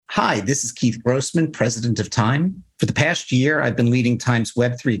Hi, this is Keith Grossman, president of Time. For the past year, I've been leading Time's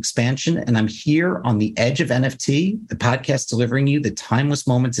Web3 expansion, and I'm here on the edge of NFT, the podcast delivering you the timeless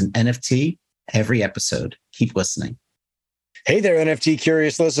moments in NFT every episode. Keep listening. Hey there, NFT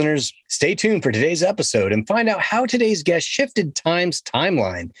curious listeners. Stay tuned for today's episode and find out how today's guest shifted Time's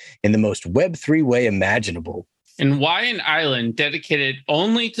timeline in the most Web3 way imaginable. And why an island dedicated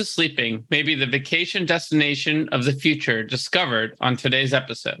only to sleeping may be the vacation destination of the future discovered on today's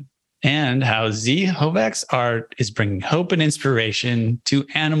episode. And how Z Hovak's art is bringing hope and inspiration to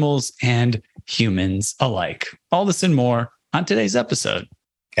animals and humans alike. All this and more on today's episode.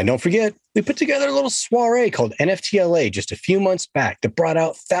 And don't forget, we put together a little soiree called NFTLA just a few months back that brought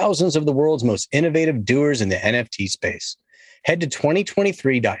out thousands of the world's most innovative doers in the NFT space. Head to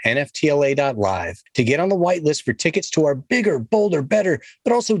 2023.nftla.live to get on the whitelist for tickets to our bigger, bolder, better,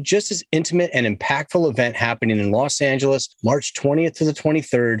 but also just as intimate and impactful event happening in Los Angeles, March 20th to the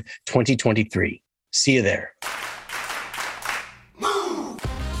 23rd, 2023. See you there.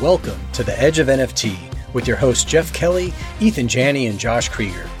 Welcome to The Edge of NFT with your hosts Jeff Kelly, Ethan Janney, and Josh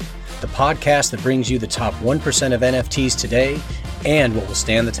Krieger, the podcast that brings you the top 1% of NFTs today and what will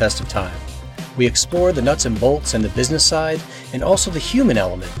stand the test of time. We explore the nuts and bolts and the business side, and also the human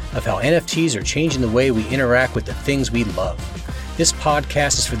element of how NFTs are changing the way we interact with the things we love. This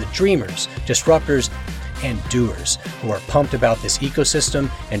podcast is for the dreamers, disruptors, and doers who are pumped about this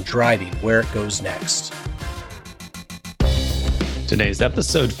ecosystem and driving where it goes next. Today's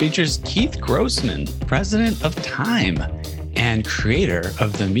episode features Keith Grossman, president of Time and creator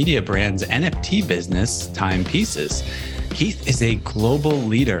of the media brand's NFT business, Timepieces. Keith is a global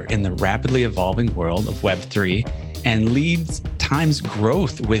leader in the rapidly evolving world of Web3 and leads Time's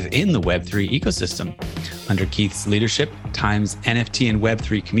growth within the Web3 ecosystem. Under Keith's leadership, Time's NFT and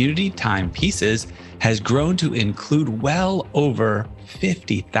Web3 community, Timepieces, has grown to include well over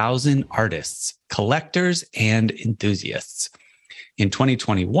 50,000 artists, collectors, and enthusiasts. In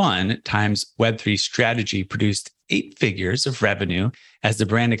 2021, Time's Web3 strategy produced 8 figures of revenue as the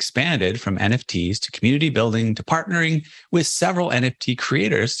brand expanded from NFTs to community building to partnering with several NFT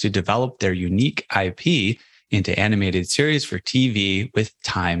creators to develop their unique IP into animated series for TV with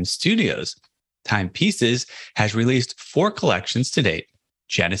Time Studios. Timepieces has released 4 collections to date: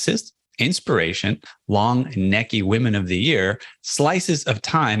 Genesis, Inspiration, Long Necky Women of the Year, Slices of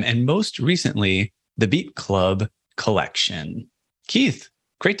Time, and most recently, the Beat Club collection. Keith,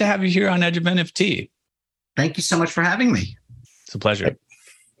 great to have you here on Edge of NFT. Thank you so much for having me. It's a pleasure.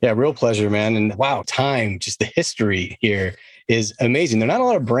 Yeah, real pleasure, man. And wow, Time, just the history here is amazing. There are not a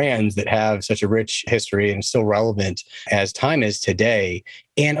lot of brands that have such a rich history and still relevant as Time is today.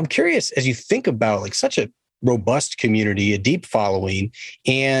 And I'm curious, as you think about like such a robust community, a deep following,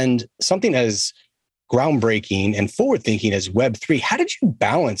 and something as groundbreaking and forward-thinking as Web3, how did you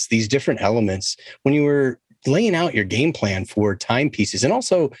balance these different elements when you were laying out your game plan for Timepieces? And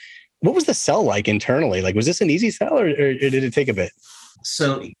also, what was the sell like internally? Like, was this an easy sell or did it take a bit?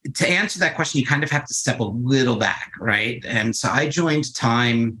 So to answer that question, you kind of have to step a little back, right? And so I joined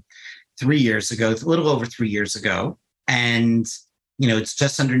Time 3 years ago, a little over 3 years ago. And, it's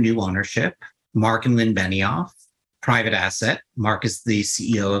just under new ownership. Mark and Lynn Benioff, private asset. Mark is the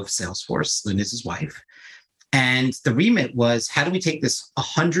CEO of Salesforce. Lynn is his wife. And the remit was, how do we take this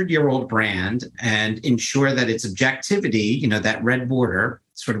 100-year-old brand and ensure that its objectivity, that red border,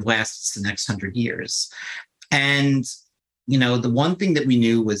 sort of lasts the next 100 years? And, the one thing that we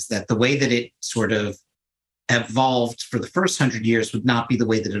knew was that the way that it sort of evolved for the first 100 years would not be the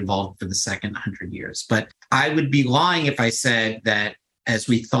way that it evolved for the second 100 years. But I would be lying if I said that as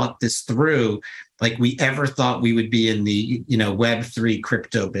we thought this through, like we ever thought we would be in the, Web3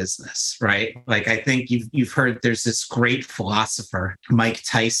 crypto business, right? Like, I think you've heard there's this great philosopher, Mike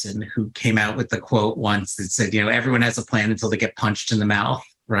Tyson, who came out with the quote once that said, everyone has a plan until they get punched in the mouth,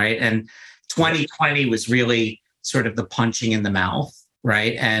 right? And 2020 was really sort of the punching in the mouth,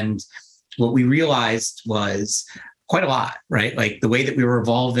 right? And what we realized was quite a lot, right? Like the way that we were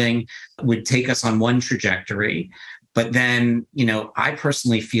evolving would take us on one trajectory. But then, I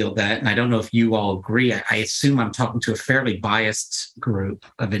personally feel that, and I don't know if you all agree, I assume I'm talking to a fairly biased group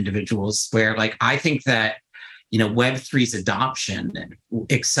of individuals where I think that, Web3's adoption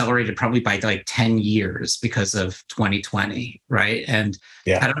accelerated probably by 10 years because of 2020, right? And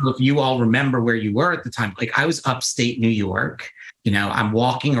I don't know if you all remember where you were at the time. I was upstate New York, I'm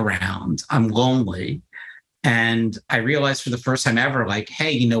walking around, I'm lonely. And I realized for the first time ever,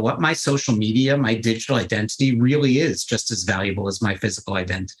 hey, you know what? My social media, my digital identity really is just as valuable as my physical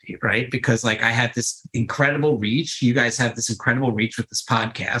identity, right? Because I had this incredible reach. You guys have this incredible reach with this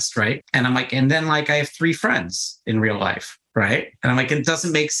podcast, right? And I'm and then I have 3 friends in real life, right? And I'm like, it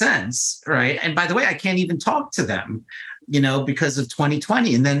doesn't make sense, right? And by the way, I can't even talk to them, because of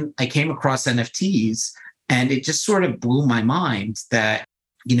 2020. And then I came across NFTs, and it just sort of blew my mind that,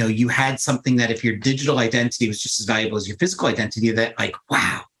 you had something that if your digital identity was just as valuable as your physical identity, that like,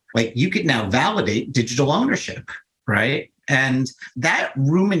 wow, like you could now validate digital ownership, right? And that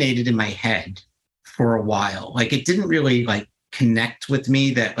ruminated in my head for a while. Like it didn't really like connect with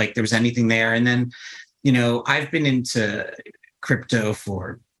me that like there was anything there. And then, I've been into crypto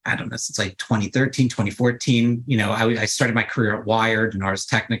for, I don't know, since like 2013, 2014. I started my career at Wired and Ars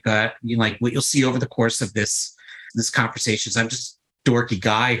Technica. Like what you'll see over the course of this conversation is I'm just a dorky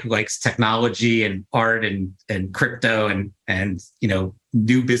guy who likes technology and art and crypto and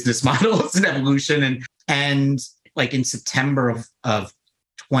new business models and evolution. And like in September of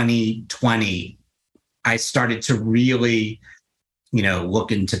 2020, I started to really,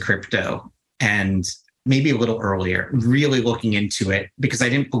 look into crypto, and maybe a little earlier, really looking into it because I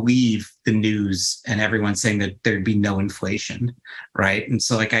didn't believe the news and everyone saying that there'd be no inflation, right? And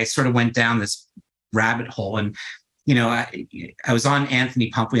so like I sort of went down this rabbit hole, and I was on Anthony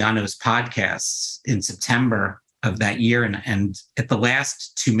Pompliano's podcast in September of that year, and at the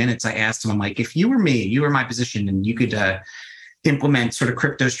last 2 minutes, I asked him, I'm like, if you were me, you were in my position, and you could implement sort of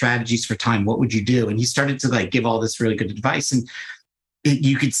crypto strategies for time, what would you do? And he started to like give all this really good advice, and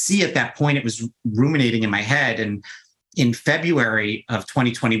you could see at that point, it was ruminating in my head. And in February of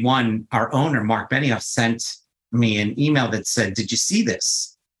 2021, our owner, Mark Benioff, sent me an email that said, did you see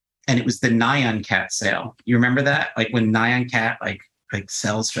this? And it was the Nyan Cat sale. You remember that? Like when Nyan Cat like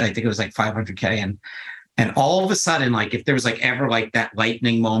sells, I think it was like 500K. And all of a sudden, like if there was like ever like that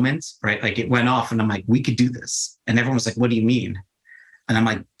lightning moment, right? Like it went off, and I'm like, we could do this. And everyone was like, what do you mean? And I'm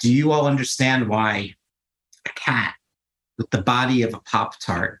like, do you all understand why a cat with the body of a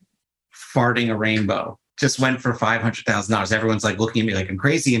Pop-Tart farting a rainbow just went for $500,000? Everyone's like looking at me like I'm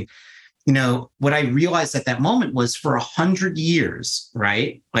crazy. And, what I realized at that moment was for 100 years,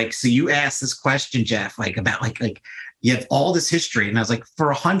 right? Like, so you asked this question, Jeff, like about like you have all this history. And I was like, for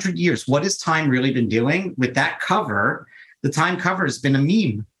 100 years, what has Time really been doing with that cover? The Time cover has been a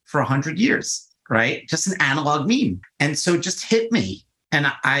meme for 100 years, right? Just an analog meme. And so it just hit me. And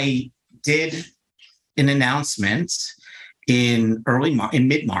I did an announcement in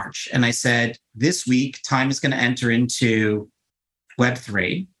mid-March. And I said, this week, Time is going to enter into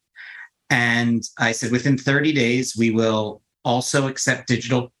Web3. And I said, within 30 days, we will also accept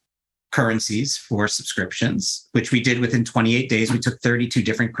digital currencies for subscriptions, which we did within 28 days. We took 32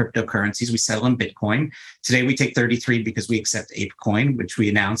 different cryptocurrencies. We settle in Bitcoin. Today, we take 33 because we accept ApeCoin, which we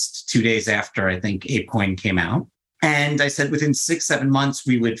announced 2 days after I think ApeCoin came out. And I said within 6-7 months,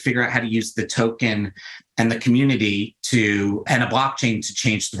 we would figure out how to use the token and the community and a blockchain to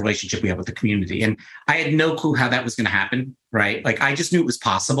change the relationship we have with the community. And I had no clue how that was going to happen, right? Like I just knew it was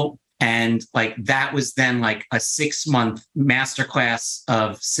possible. And like that was then like a 6-month masterclass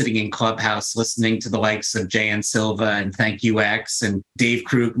of sitting in Clubhouse, listening to the likes of Jan Silva and ThankUX and Dave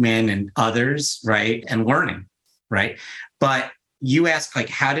Krugman and others, right? And learning, right? But you ask like,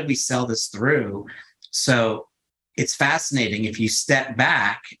 how did we sell this through? So it's fascinating if you step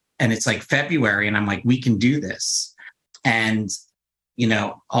back and it's like February and I'm like, we can do this. And,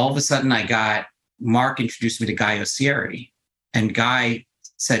 all of a sudden Mark introduced me to Guy Oseary, and Guy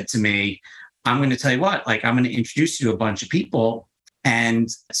said to me, I'm going to tell you what, like, I'm going to introduce you to a bunch of people. And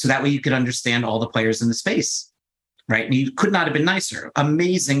so that way you could understand all the players in the space, right? And you could not have been nicer,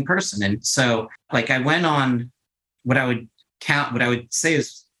 amazing person. And so like, I went on what I would say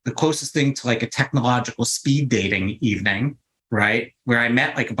is the closest thing to like a technological speed dating evening, right? Where I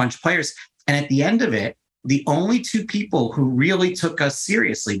met like a bunch of players. And at the end of it, the only 2 people who really took us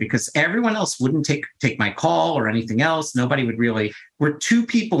seriously, because everyone else wouldn't take my call or anything else, nobody would really, were 2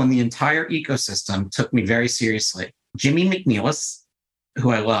 people in the entire ecosystem took me very seriously. Jimmy McNelis,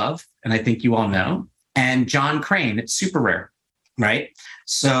 who I love, and I think you all know, and John Crane at Super Rare, right?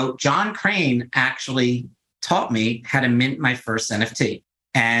 So John Crane actually taught me how to mint my first NFT.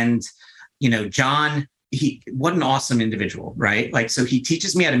 And, John, what an awesome individual, right? Like, so he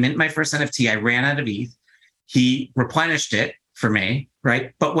teaches me how to mint my first NFT. I ran out of ETH. He replenished it for me,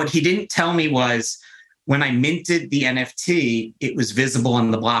 right? But what he didn't tell me was when I minted the NFT, it was visible on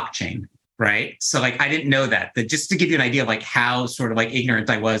the blockchain, right? So like, I didn't know that just to give you an idea of like how sort of like ignorant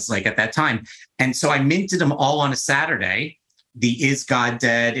I was like at that time. And so I minted them all on a Saturday. The Is God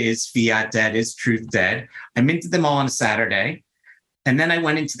Dead? Is Fiat Dead? Is Truth Dead? I minted them all on a Saturday. And then I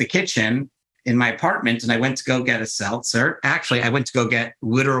went into the kitchen in my apartment and I went to go get a seltzer. Actually, I went to go get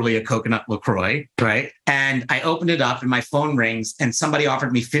literally a coconut LaCroix, right? And I opened it up and my phone rings and somebody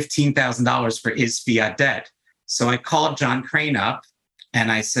offered me $15,000 for Is Fiat Dead? So I called John Crane up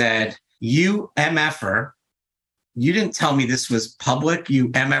and I said, you MFer, you didn't tell me this was public, you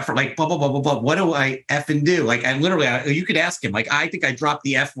MFer, like blah, blah, blah, blah, blah. What do I effing do? Like I literally, you could ask him, like, I think I dropped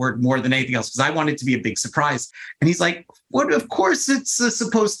the F word more than anything else because I wanted it to be a big surprise. And he's like, what? Of course it's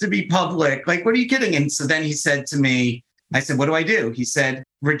supposed to be public. Like, what are you kidding? And so then he said to me, I said, what do I do? He said,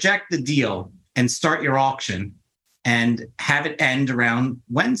 reject the deal and start your auction and have it end around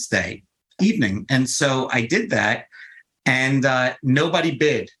Wednesday evening. And so I did that, and nobody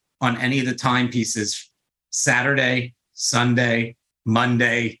bid on any of the timepieces Saturday, Sunday,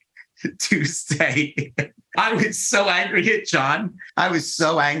 Monday, Tuesday. I was so angry at John.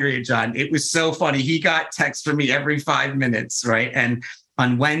 It was so funny. He got texts from me every 5 minutes, right? And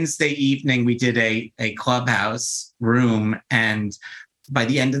on Wednesday evening, we did a clubhouse room, and by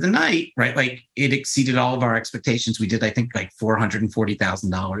the end of the night, right, like it exceeded all of our expectations. We did, I think, like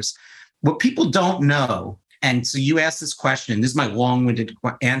 $440,000. What people don't know, and so you asked this question, this is my long-winded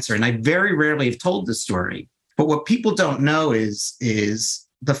answer, and I very rarely have told this story, but what people don't know is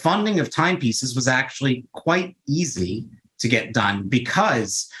the funding of timepieces was actually quite easy to get done,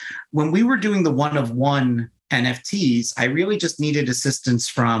 because when we were doing the one-of-one NFTs, I really just needed assistance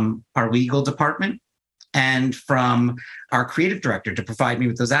from our legal department and from our creative director to provide me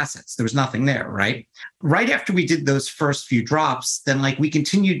with those assets. There was nothing there, right? Right after we did those first few drops, then like we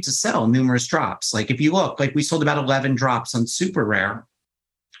continued to sell numerous drops. Like if you look, like we sold about 11 drops on Super Rare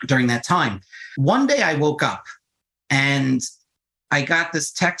during that time. One day I woke up and I got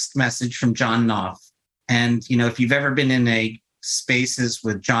this text message from John Knopf. And, you know, if you've ever been in a spaces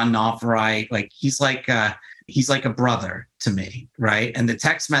with John Knopf, right, like he's like a brother to me, right? And the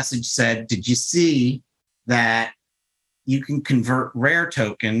text message said, did you see that you can convert Rare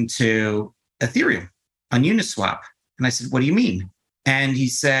token to Ethereum on Uniswap? And I said, what do you mean? And he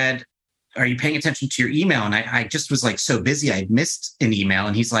said, are you paying attention to your email? And I just was like so busy, I missed an email.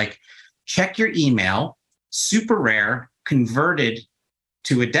 And he's like, check your email. Super Rare converted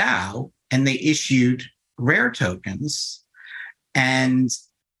to a DAO and they issued Rare tokens. And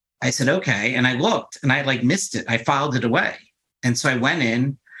I said, okay. And I looked and I like missed it. I filed it away. And so I went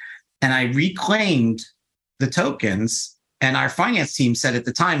in and I reclaimed the tokens. And our finance team said at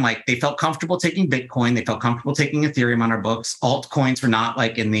the time, like they felt comfortable taking Bitcoin. They felt comfortable taking Ethereum on our books. Altcoins were not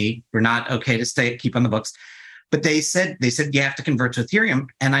like we're not okay to keep on the books. But they said you have to convert to Ethereum.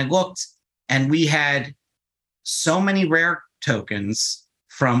 And I looked and we had so many Rare tokens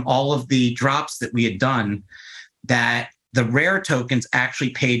from all of the drops that we had done that the Rare tokens actually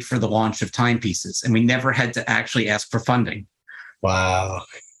paid for the launch of timepieces, and we never had to actually ask for funding. Wow.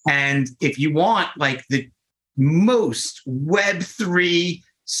 And if you want like the most Web3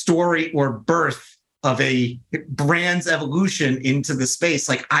 story or birth of a brand's evolution into the space,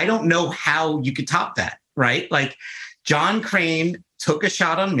 like I don't know how you could top that, right? Like John Crane took a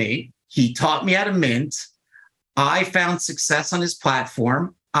shot on me. He taught me how to mint. I found success on his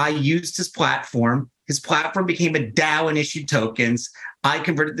platform. I used his platform. His platform became a DAO and issued tokens. I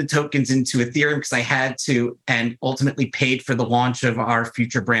converted the tokens into Ethereum because I had to, and ultimately paid for the launch of our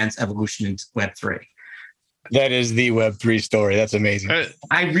future brand's evolution into Web3. That is the Web3 story. That's amazing.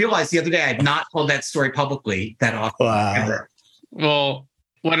 I realized the other day I had not told that story publicly that often. Wow. Ever. Well,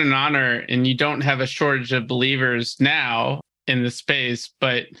 what an honor. And you don't have a shortage of believers now in the space,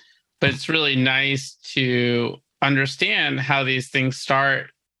 but it's really nice to understand how these things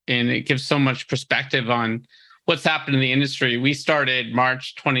start. And it gives so much perspective on what's happened in the industry. We started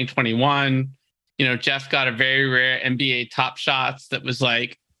March 2021. You know, Jeff got a very rare NBA Top Shots that was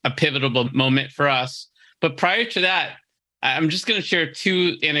like a pivotal moment for us. But prior to that, I'm just going to share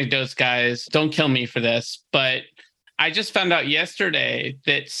two anecdotes, guys. Don't kill me for this. But I just found out yesterday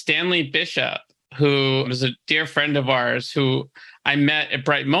that Stanley Bishop, who was a dear friend of ours, who I met at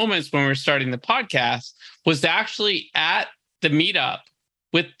Bright Moments when we were starting the podcast, was actually at the meetup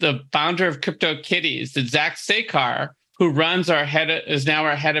with the founder of CryptoKitties, that Zach Sekar, who is now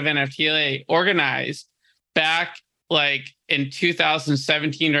our head of NFTLA, organized back like in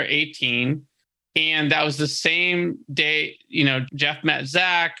 2017 or 18. And that was the same day, you know, Jeff met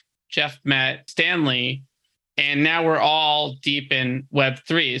Zach, Jeff met Stanley, and now we're all deep in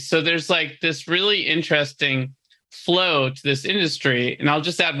Web3. So there's like this really interesting flow to this industry. And I'll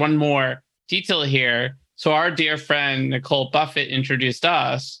just add one more detail here. So our dear friend, Nicole Buffett, introduced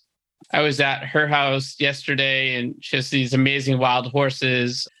us. I was at her house yesterday and she has these amazing wild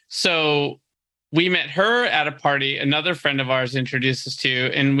horses. So we met her at a party another friend of ours introduced us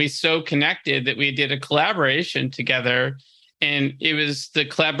to, and we so connected that we did a collaboration together. And it was the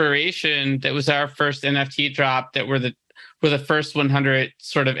collaboration that was our first NFT drop that were the first 100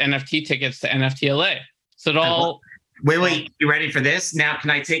 sort of NFT tickets to NFTLA. So it all. Wait, you ready for this? Now,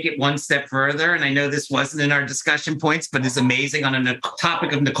 can I take it one step further? And I know this wasn't in our discussion points, but it's amazing on a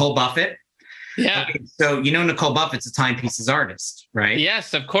topic of Nicole Buffett. Yeah. Okay, so you know Nicole Buffett's a timepieces artist, right?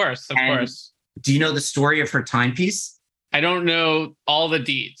 Yes, of course. Of course. Do you know the story of her timepiece? I don't know all the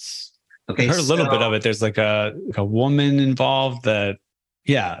deets. Okay. I heard a little bit of it. There's like a woman involved that,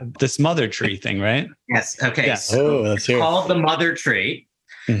 this mother tree thing, right? Yes. Okay. Yeah. So let's it's hear it. called the mother tree.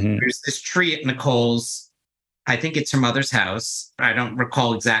 Mm-hmm. There's this tree at Nicole's, I think it's her mother's house. I don't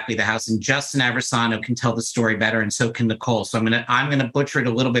recall exactly the house. And Justin Aversano can tell the story better, and so can Nicole. So I'm gonna butcher it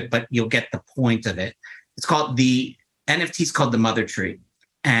a little bit, but you'll get the point of it. It's called the NFT's called the mother tree,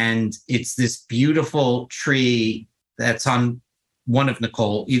 and it's this beautiful tree that's on one of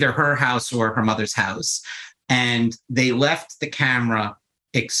Nicole, either her house or her mother's house, and they left the camera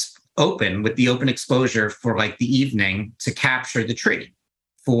open with the open exposure for like the evening to capture the tree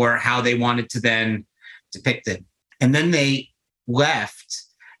for how they wanted to then depict it. And then they left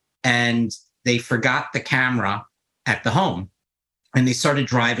and they forgot the camera at the home, and they started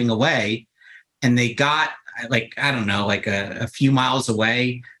driving away, and they got like, I don't know, like a few miles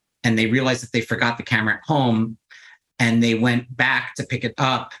away, and they realized that they forgot the camera at home, and they went back to pick it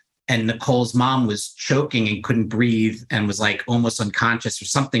up. And Nicole's mom was choking and couldn't breathe and was like almost unconscious or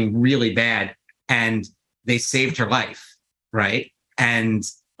something really bad. And they saved her life. Right. And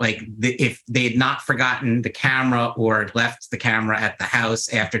like if they had not forgotten the camera or left the camera at the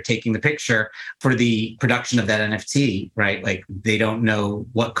house after taking the picture for the production of that NFT, right? Like they don't know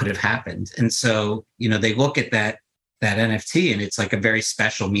what could have happened. And so, they look at that NFT and it's like a very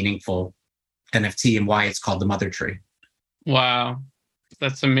special, meaningful NFT, and why it's called the mother tree. Wow.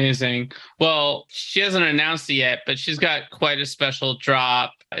 That's amazing. Well, she hasn't announced it yet, but she's got quite a special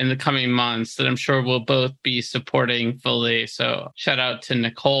drop in the coming months that I'm sure we'll both be supporting fully. So shout out to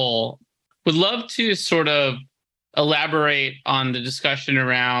Nicole. Would love to sort of elaborate on the discussion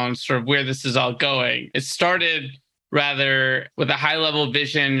around sort of where this is all going. It started rather with a high level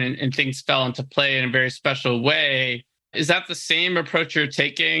vision and things fell into play in a very special way. Is that the same approach you're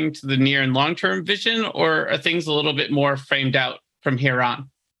taking to the near and long-term vision, or are things a little bit more framed out from here on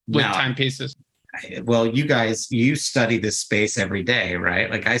with timepieces? Well, you guys, you study this space every day, right?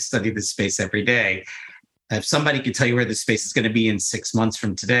 Like I study this space every day. If somebody could tell you where this space is going to be in 6 months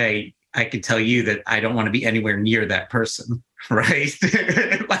from today, I could tell you that I don't want to be anywhere near that person, right?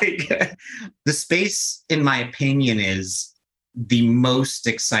 Like the space, in my opinion, is the most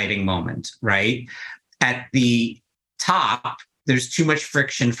exciting moment, right? At the top, there's too much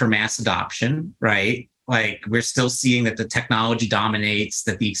friction for mass adoption, right? Like we're still seeing that the technology dominates,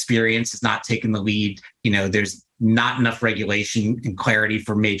 that the experience is not taking the lead. There's not enough regulation and clarity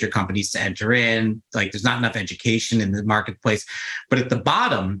for major companies to enter in. Like there's not enough education in the marketplace. But at the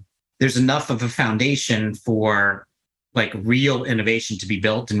bottom, there's enough of a foundation for like real innovation to be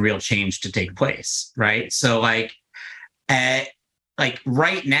built and real change to take place, right? So like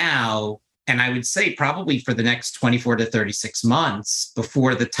right now, and I would say probably for the next 24 to 36 months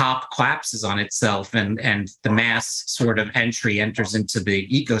before the top collapses on itself and the mass sort of entry enters into the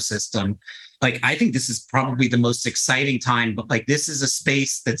ecosystem, like I think this is probably the most exciting time. But like this is a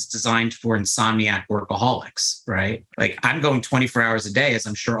space that's designed for insomniac workaholics, right? Like I'm going 24 hours a day, as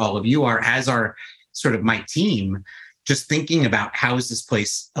I'm sure all of you are, as are sort of my team, just thinking about how is this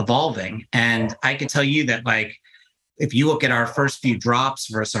place evolving. And I can tell you that like, if you look at our first few drops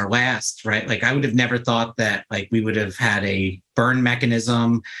versus our last, right? Like I would have never thought that like we would have had a burn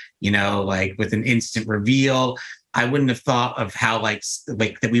mechanism, like with an instant reveal. I wouldn't have thought of how like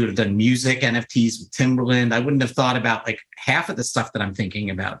that we would have done music NFTs with Timberland. I wouldn't have thought about like half of the stuff that I'm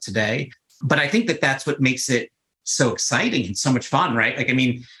thinking about today. But I think that that's what makes it so exciting and so much fun, right? Like, I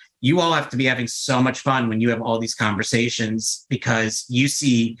mean, you all have to be having so much fun when you have all these conversations because you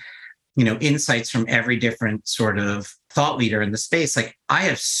see insights from every different sort of thought leader in the space. Like I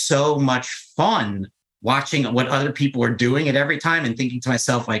have so much fun watching what other people are doing at every time and thinking to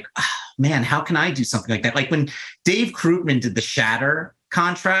myself, like, oh, man, how can I do something like that? Like when Dave Krugman did the Shatter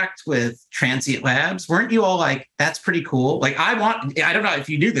contract with Transient Labs, weren't you all like, that's pretty cool? Like I don't know if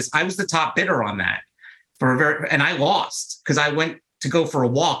you knew this, I was the top bidder on that and I lost because I went to go for a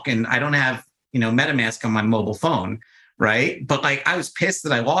walk and I don't have, MetaMask on my mobile phone. Right. But like, I was pissed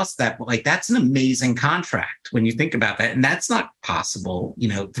that I lost that. But like, that's an amazing contract when you think about that. And that's not possible,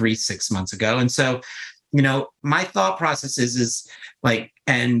 3-6 months ago. And so, my thought process is like,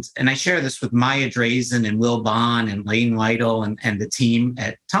 and I share this with Maya Drazen and Will Bond and Lane Lytle and the team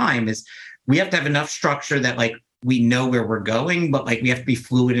at Time is we have to have enough structure that like, we know where we're going, but like, we have to be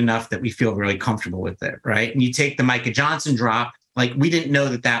fluid enough that we feel really comfortable with it. Right. And you take the Micah Johnson drop, like we didn't know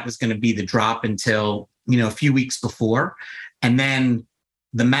that was going to be the drop until a few weeks before. And then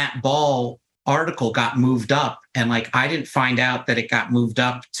the Matt Ball article got moved up. And like, I didn't find out that it got moved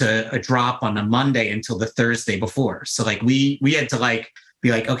up to a drop on a Monday until the Thursday before. So like we had to like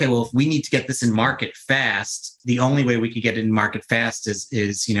be like, okay, well, if we need to get this in market fast, the only way we could get it in market fast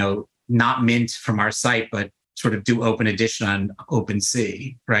is not mint from our site, but sort of do open edition on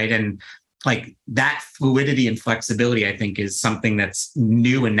OpenSea, right? And like that fluidity and flexibility, I think, is something that's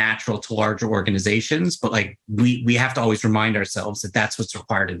new and natural to larger organizations. But like we have to always remind ourselves that that's what's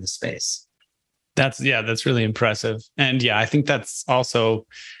required in the space. That's really impressive. And yeah, I think that's also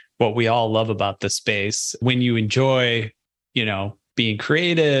what we all love about the space. When you enjoy, being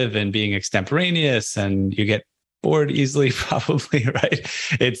creative and being extemporaneous, and you get bored easily, probably, right?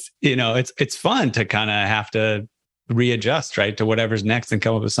 It's fun to kind of have to readjust, right, to whatever's next and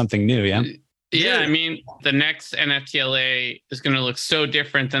come up with something new. Yeah. Yeah, I mean, the next NFTLA is going to look so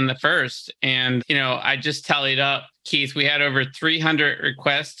different than the first. And, I just tallied up, Keith, we had over 300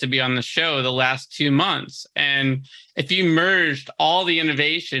 requests to be on the show the last 2 months. And if you merged all the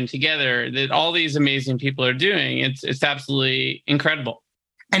innovation together that all these amazing people are doing, it's absolutely incredible.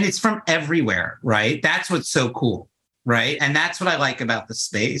 And it's from everywhere, right? That's what's so cool, right? And that's what I like about the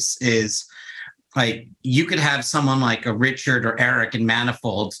space is, like, you could have someone like a Richard or Eric in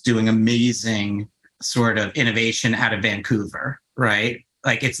Manifold doing amazing sort of innovation out of Vancouver, right?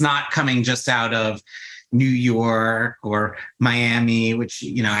 Like, it's not coming just out of New York or Miami, which,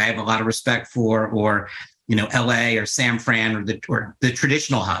 I have a lot of respect for, or, LA or San Fran or the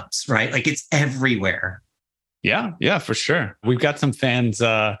traditional hubs, right? Like, it's everywhere. Yeah, for sure. We've got some fans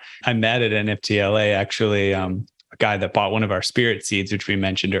I met at NFTLA, actually. A guy that bought one of our spirit seeds, which we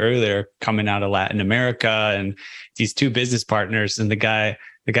mentioned earlier, coming out of Latin America, and these two business partners. And the guy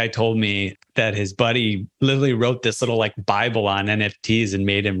told me that his buddy literally wrote this little like Bible on NFTs and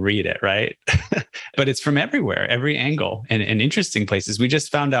made him read it, right? But it's from everywhere, every angle, and interesting places. We just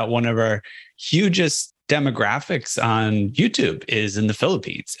found out one of our hugest demographics on YouTube is in the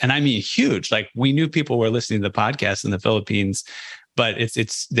Philippines. And I mean, huge. Like, we knew people were listening to the podcast in the Philippines, but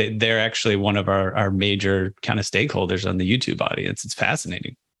they're actually one of our major kind of stakeholders on the YouTube audience. It's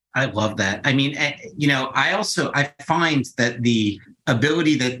fascinating. I love that. I mean, I find that the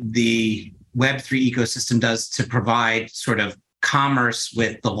ability that the Web3 ecosystem does to provide sort of commerce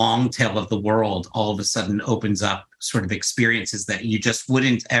with the long tail of the world all of a sudden opens up sort of experiences that you just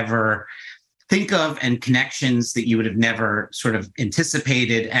wouldn't ever think of, and connections that you would have never sort of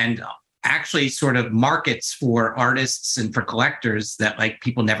anticipated, and actually sort of markets for artists and for collectors that like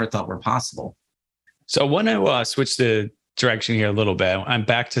people never thought were possible. So I want to switch the direction here a little bit. I'm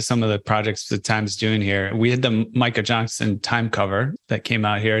back to some of the projects that Time's doing here. We had the Micah Johnson Time cover that came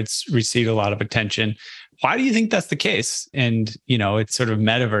out here. It's received a lot of attention. Why do you think that's the case? And, it's sort of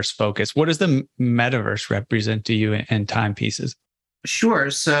metaverse focused. What does the metaverse represent to you and timepieces? Sure.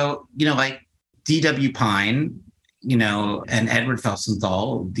 So, like D.W. Pine, and Edward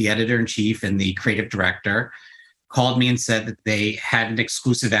Felsenthal, the editor-in-chief and the creative director, called me and said that they had an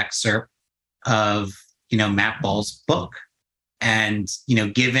exclusive excerpt of, Matt Ball's book. And,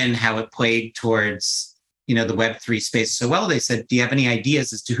 given how it played towards, the Web3 space so well, they said, do you have any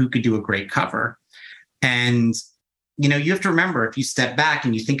ideas as to who could do a great cover? And, you have to remember, if you step back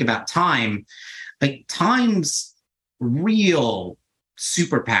and you think about Time, like Time's real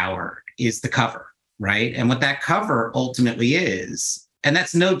superpower is the cover. Right. And what that cover ultimately is, and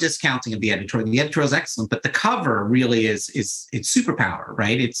that's no discounting of the editorial. The editorial is excellent, but the cover really is its superpower,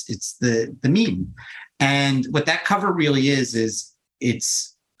 right? It's the meme. And what that cover really is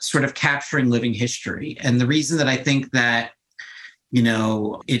it's sort of capturing living history. And the reason that I think that,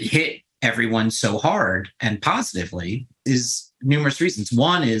 it hit everyone so hard and positively is numerous reasons.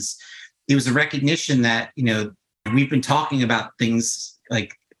 One is it was a recognition that, we've been talking about things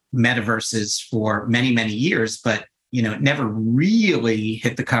like metaverses for many, many years, but, it never really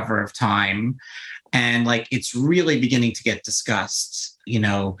hit the cover of Time. And like, it's really beginning to get discussed,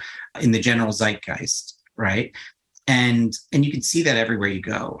 in the general zeitgeist, right? And you can see that everywhere you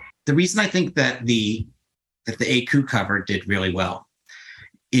go. The reason I think that the AQ cover did really well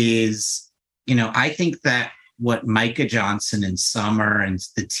is, I think that what Micah Johnson and Summer and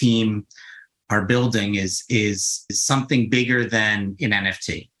the team are building is something bigger than an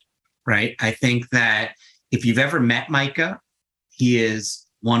NFT. Right. I think that if you've ever met Micah, he is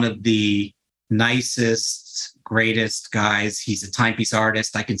one of the nicest, greatest guys. He's a timepiece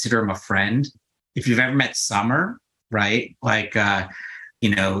artist. I consider him a friend. If you've ever met Summer, right, like,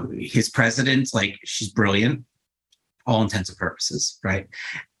 his president, like, she's brilliant, all intents and purposes. Right.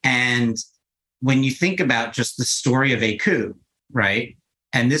 And when you think about just the story of AQ, right,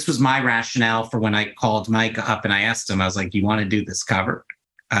 And this was my rationale for when I called Mike up and I asked him, I was like, do you want to do this cover?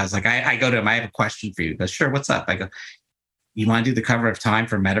 I was like, I go to him, I have a question for you. He goes, sure, what's up? I go, you want to do the cover of Time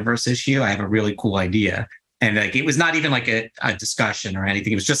for Metaverse issue? I have a really cool idea. And like, it was not even like a discussion or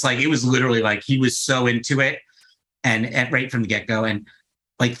anything. It was just like, it was literally like, he was so into it and right from the get-go. And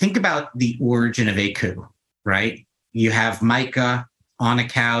like, think about the origin of a coup, right? You have Micah on a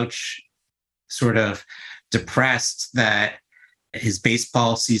couch, sort of depressed that his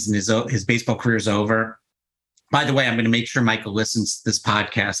baseball season his baseball career is over. By the way, I'm going to make sure Micah listens to this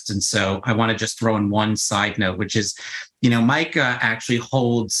podcast. And so I want to just throw in one side note, which is, Micah actually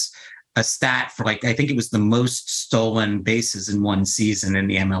holds a stat for like, I think it was the most stolen bases in one season in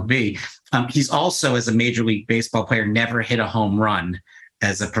the MLB. He's also, as a Major League Baseball player, never hit a home run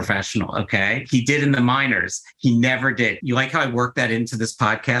as a professional. Okay. He did in the minors. He never did. You like how I worked that into this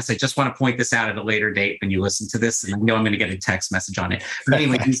podcast? I just want to point this out at a later date when you listen to this. And I know I'm going to get a text message on it. But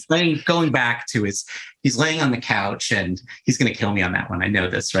anyway, he's going back to he's laying on the couch, and he's going to kill me on that one. I know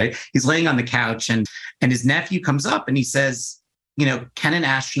this, right? He's laying on the couch and his nephew comes up and he says, can an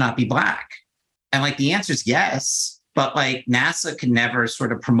astronaut be Black? And like, the answer is yes. But like, NASA can never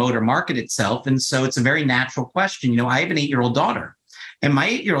sort of promote or market itself. And so it's a very natural question. I have an 8-year-old daughter. And my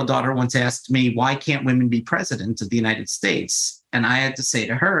 8-year-old daughter once asked me, why can't women be president of the United States? And I had to say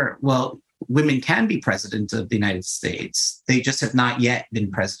to her, well, women can be president of the United States. They just have not yet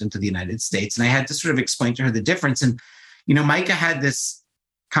been president of the United States. And I had to sort of explain to her the difference. And, Micah had this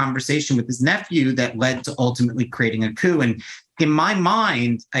conversation with his nephew that led to ultimately creating a coup. And in my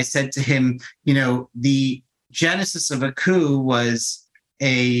mind, I said to him, the genesis of a coup was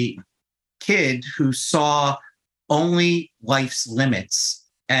a kid who saw only life's limits.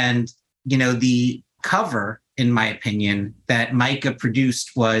 And, the cover, in my opinion, that Micah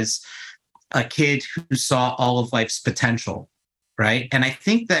produced was a kid who saw all of life's potential, right? And I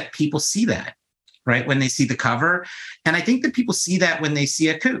think that people see that, right, when they see the cover. And I think that people see that when they see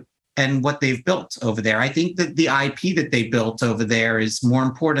a coup and what they've built over there. I think that the IP that they built over there is more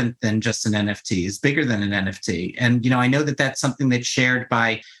important than just an NFT, is bigger than an NFT. And, I know that that's something that's shared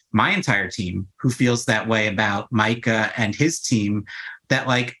by my entire team, who feels that way about Micah and his team, that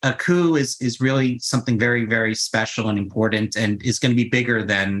like a coup is really something very, very special and important, and is going to be bigger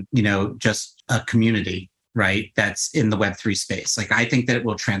than, just a community, right? That's in the Web3 space. Like, I think that it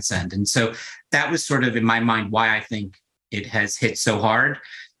will transcend. And so that was sort of in my mind why I think it has hit so hard.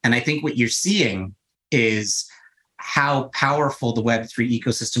 And I think what you're seeing is how powerful the Web3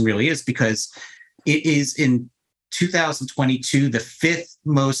 ecosystem really is, because it is in 2022, the 5th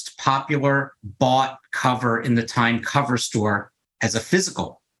most popular bought cover in the Time cover store as a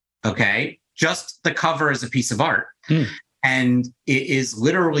physical. Okay. Just the cover as a piece of art. And it is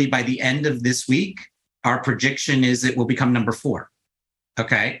literally, by the end of this week, our prediction is it will become number 4.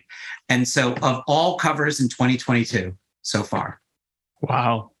 Okay. And so of all covers in 2022 so far.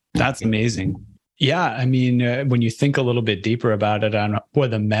 Wow. That's amazing. Yeah. I mean, when you think a little bit deeper about it on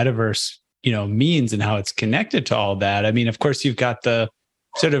what the metaverse means and how it's connected to all that. I mean, of course, you've got the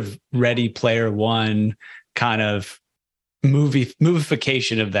sort of Ready Player One kind of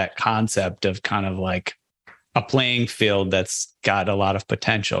movification of that concept of kind of like a playing field that's got a lot of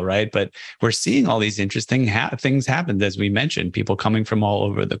potential, right? But we're seeing all these interesting things happen, as we mentioned, people coming from all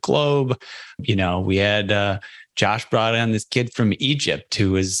over the globe. We had Josh brought on this kid from Egypt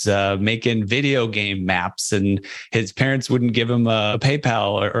who was making video game maps, and his parents wouldn't give him a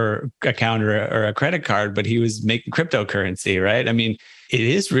PayPal or account or a credit card, but he was making cryptocurrency, right? I mean, it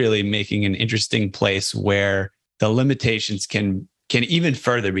is really making an interesting place where the limitations can even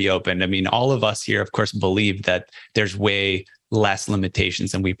further be opened. I mean, all of us here, of course, believe that there's way less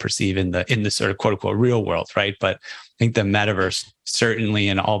limitations than we perceive in the sort of quote unquote real world, right? But I think the metaverse certainly,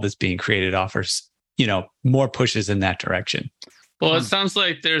 and all this being created, offers more pushes in that direction. Well, it sounds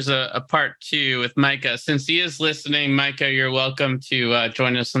like there's a part 2 with Micah. Since he is listening, Micah, you're welcome to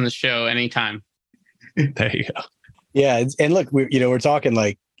join us on the show anytime. There you go. Yeah, and look, we're talking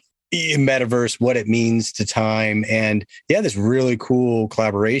like metaverse, what it means to Time, and this really cool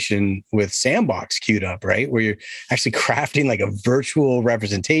collaboration with Sandbox queued up, right? Where you're actually crafting like a virtual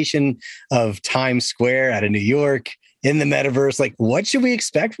representation of Times Square out of New York in the metaverse. Like, what should we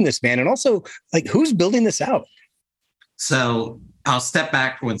expect from this, man? And also, like, who's building this out? So I'll step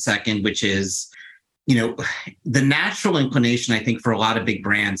back for 1 second, which is, the natural inclination, I think, for a lot of big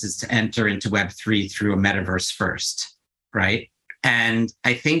brands is to enter into Web3 through a metaverse first, right? And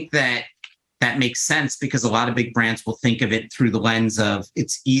I think that makes sense because a lot of big brands will think of it through the lens of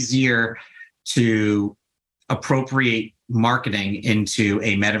it's easier to appropriate marketing into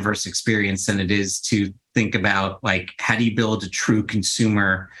a metaverse experience than it is to think about like, how do you build a true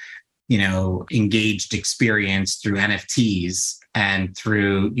consumer, engaged experience through NFTs and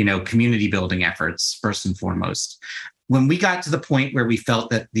through, community building efforts, first and foremost. When we got to the point where we felt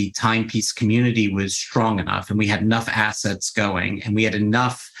that the timepiece community was strong enough and we had enough assets going and we had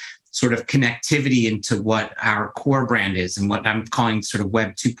enough sort of connectivity into what our core brand is and what I'm calling sort of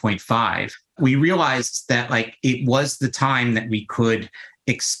Web 2.5, we realized that like it was the time that we could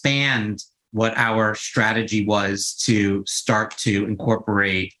expand what our strategy was to start to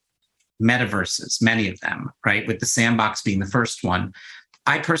incorporate metaverses, many of them, right? With the Sandbox being the first one.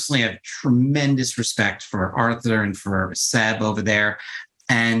 I personally have tremendous respect for Arthur and for Seb over there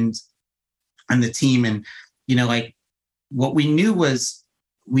and the team. And, like what we knew was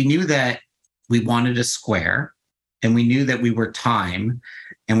we knew that we wanted a square and we knew that we were Time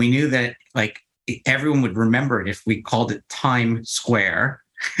and we knew that like everyone would remember it if we called it Time Square,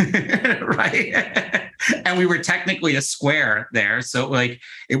 right? And we were technically a square there. So like,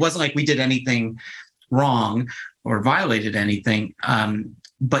 it wasn't like we did anything wrong or violated anything.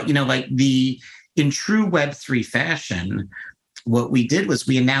 But, like in true Web3 fashion, what we did was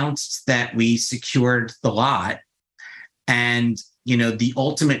we announced that we secured the lot. And, the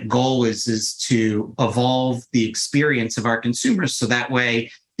ultimate goal is to evolve the experience of our consumers. So that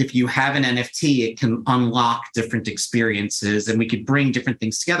way, if you have an NFT, it can unlock different experiences and we could bring different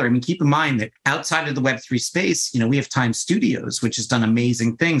things together. I mean, keep in mind that outside of the Web3 space, we have Time Studios, which has done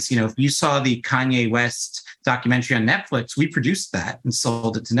amazing things. If you saw the Kanye West documentary on Netflix, we produced that and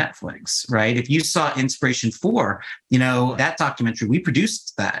sold it to Netflix, right? If you saw Inspiration4, that documentary, we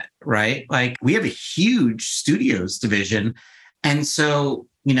produced that, right? Like we have a huge studios division. And so,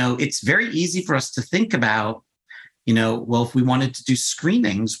 it's very easy for us to think about, well, if we wanted to do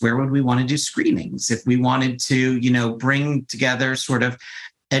screenings, where would we want to do screenings? If we wanted to, bring together sort of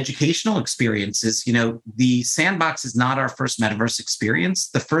educational experiences, the Sandbox is not our first metaverse experience.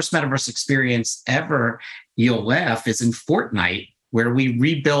 The first metaverse experience ever, you'll laugh, is in Fortnite, where we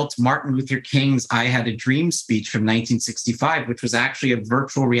rebuilt Martin Luther King's I Had a Dream speech from 1965, which was actually a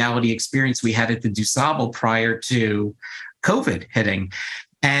virtual reality experience we had at the DuSable prior to COVID hitting.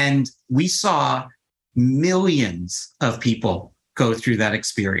 And we saw millions of people go through that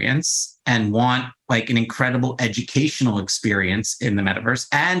experience and want like an incredible educational experience in the metaverse.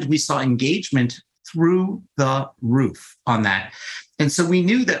 And we saw engagement through the roof on that. And so we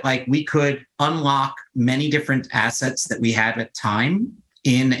knew that like we could unlock many different assets that we had at Time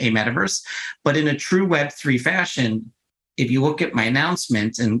in a metaverse, but in a true Web3 fashion, if you look at my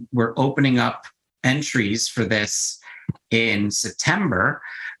announcement, and we're opening up entries for this in September,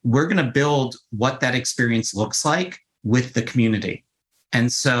 we're going to build what that experience looks like with the community.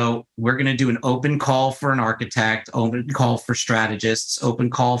 And so we're going to do an open call for an architect, open call for strategists, open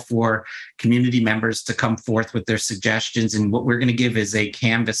call for community members to come forth with their suggestions. And what we're going to give is a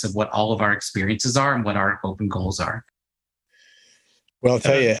canvas of what all of our experiences are and what our open goals are. Well, I'll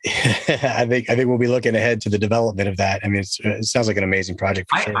tell you, I think we'll be looking ahead to the development of that. I mean, it sounds like an amazing project.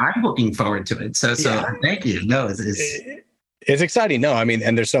 For sure. I'm looking forward to it. So thank you. No, it's exciting. No, I mean,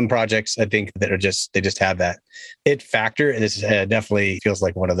 and there's some projects I think that are they just have that it factor. And this definitely feels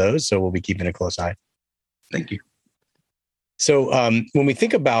like one of those. So we'll be keeping a close eye. Thank you. So when we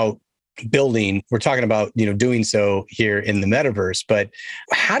think about building, we're talking about, doing so here in the metaverse, but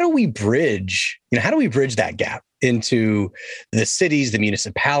how do we bridge that gap into the cities, the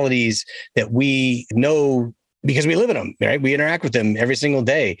municipalities that we know because we live in them, right? We interact with them every single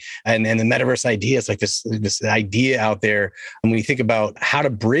day. And the metaverse idea is like this idea out there. And when you think about how to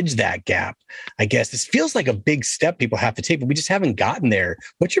bridge that gap, I guess this feels like a big step people have to take, but we just haven't gotten there.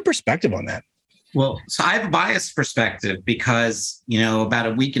 What's your perspective on that? Well, so I have a biased perspective because, about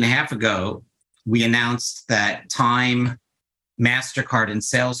a week and a half ago, we announced that Time, MasterCard, and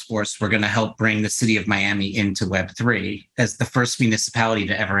Salesforce were going to help bring the city of Miami into Web3 as the first municipality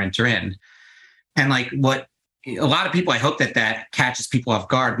to ever enter in. And like what a lot of people, I hope that catches people off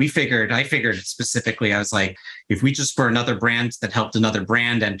guard. I figured specifically, I was like, if we just were another brand that helped another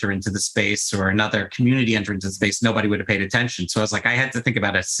brand enter into the space or another community enter into the space, nobody would have paid attention. So I was like, I had to think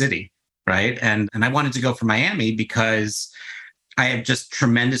about a city, right? And I wanted to go for Miami because I have just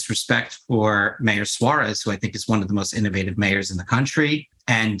tremendous respect for Mayor Suarez, who I think is one of the most innovative mayors in the country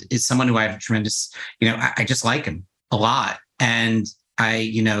and is someone who I have a tremendous, I just like him a lot. And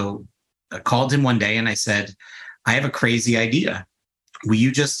I called him one day and I said, I have a crazy idea.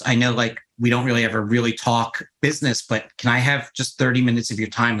 I know like we don't really ever really talk business, but can I have just 30 minutes of your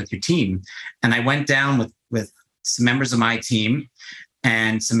time with your team? And I went down with some members of my team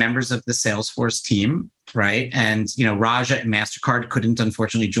and some members of the Salesforce team, right? And, Raja at MasterCard couldn't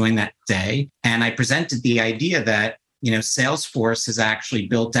unfortunately join that day. And I presented the idea that, Salesforce has actually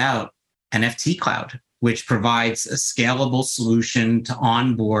built out NFT Cloud, which provides a scalable solution to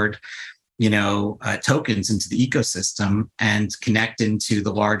onboard tokens into the ecosystem and connect into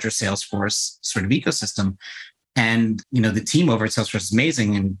the larger Salesforce sort of ecosystem. And, the team over at Salesforce is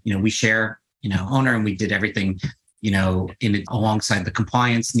amazing. And, we share, owner, and we did everything, alongside the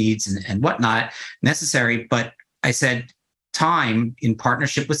compliance needs and whatnot necessary. But I said, Time, in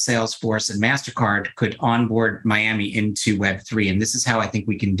partnership with Salesforce and MasterCard, could onboard Miami into Web3. And this is how I think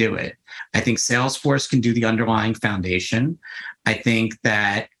we can do it. I think Salesforce can do the underlying foundation. I think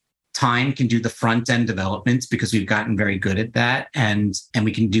that Time can do the front end developments because we've gotten very good at that. And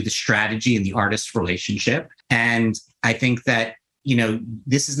we can do the strategy and the artist relationship. And I think that,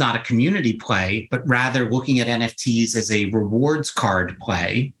 this is not a community play, but rather looking at NFTs as a rewards card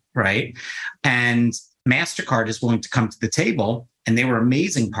play, right? And MasterCard is willing to come to the table, and they were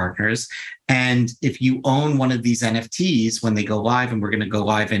amazing partners. And if you own one of these NFTs when they go live, and we're going to go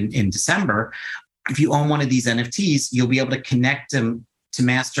live in December, if you own one of these NFTs, you'll be able to connect them to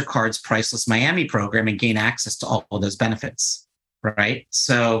MasterCard's Priceless Miami program and gain access to all of those benefits, right?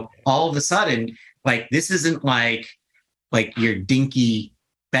 So all of a sudden, this isn't like your dinky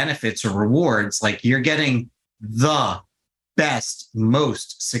benefits or rewards. You're getting the best,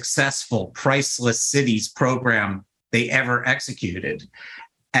 most successful Priceless Cities program they ever executed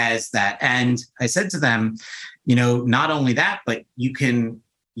as that. And I said to them, not only that, but you can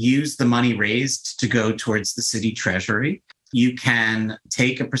use the money raised to go towards the city treasury. You can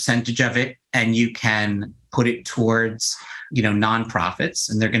take a percentage of it and you can put it towards,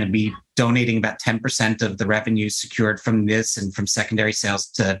 nonprofits. And they're going to be donating about 10% of the revenues secured from this and from secondary sales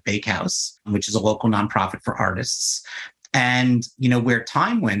to Bakehouse, which is a local nonprofit for artists. And, where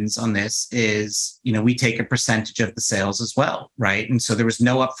Time wins on this is, we take a percentage of the sales as well, right? And so there was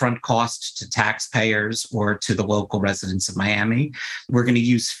no upfront cost to taxpayers or to the local residents of Miami. We're going to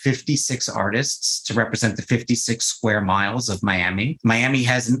use 56 artists to represent the 56 square miles of Miami. Miami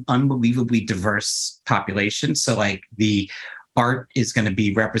has an unbelievably diverse population. So the art is going to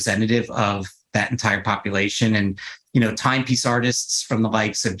be representative of that entire population. And, timepiece artists from the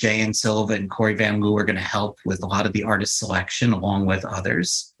likes of Jay Silva and Corey Van Loo are going to help with a lot of the artist selection along with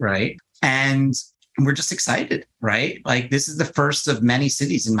others, right? And we're just excited, right? This is the first of many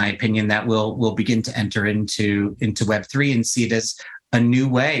cities, in my opinion, that will begin to enter into Web3 and see it as a new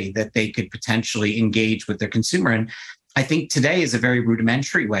way that they could potentially engage with their consumer. And I think today is a very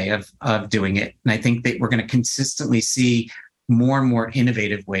rudimentary way of doing it. And I think that we're going to consistently see more and more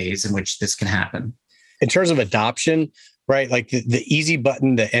innovative ways in which this can happen. In terms of adoption, right? The easy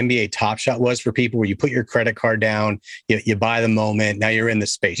button the NBA Top Shot was for people, where you put your credit card down, you buy the moment, now you're in the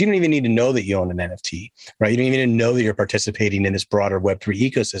space. You don't even need to know that you own an NFT, right? You don't even need to know that you're participating in this broader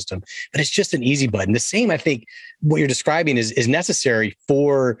Web3 ecosystem, but it's just an easy button. The same, I think, what you're describing is necessary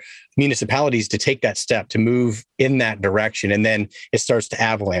for municipalities to take that step to move in that direction. And then it starts to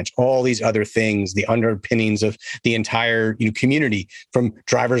avalanche all these other things, the underpinnings of the entire community, from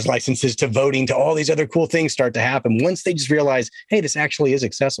driver's licenses to voting to all these other cool things start to happen once they just realize, hey, this actually is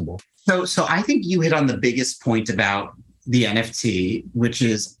accessible. So I think you hit on the biggest point about the NFT, which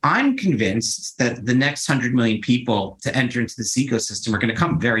is I'm convinced that the next 100 million people to enter into this ecosystem are going to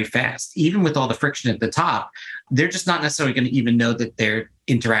come very fast. Even with all the friction at the top, they're just not necessarily going to even know that they're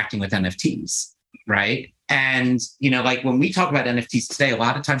interacting with NFTs, right? And, when we talk about NFTs today, a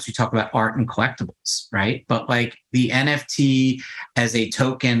lot of times we talk about art and collectibles, right? But the NFT as a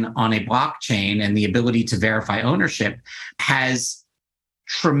token on a blockchain and the ability to verify ownership has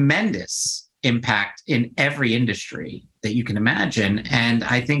tremendous impact in every industry that you can imagine. And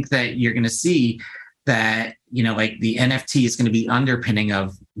I think that you're going to see that, the NFT is going to be underpinning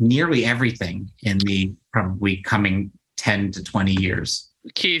of nearly everything in the probably coming 10 to 20 years.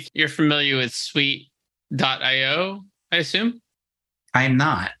 Keith, you're familiar with Sweet.io, I assume? I am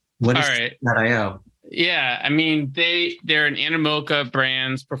not. What is All right. Sweet.io? Yeah, I mean, they're an Animoca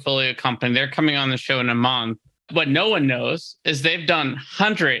Brands portfolio company. They're coming on the show in a month. What no one knows is they've done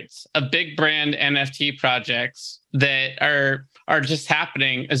hundreds of big brand NFT projects that are just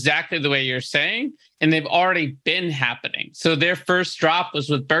happening exactly the way you're saying, and they've already been happening. So their first drop was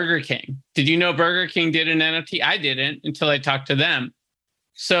with Burger King. Did you know Burger King did an NFT? I didn't until I talked to them.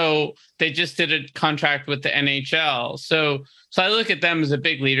 So they just did a contract with the NHL. So I look at them as a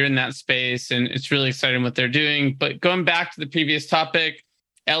big leader in that space, and it's really exciting what they're doing. But going back to the previous topic,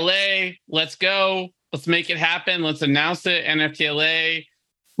 LA, let's go. Let's make it happen. Let's announce it. NFT LA.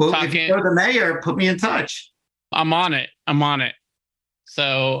 Well, if you know the mayor, put me in touch. I'm on it.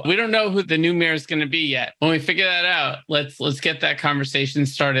 So we don't know who the new mayor is going to be yet. When we figure that out, let's get that conversation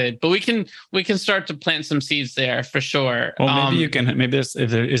started. But we can start to plant some seeds there for sure. Well, maybe is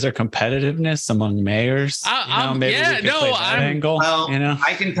there competitiveness among mayors? Angle. Well,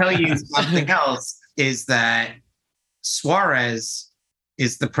 I can tell you something else is that Suarez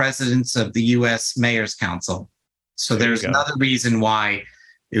is the president of the U.S. Mayor's Council. So there's another reason why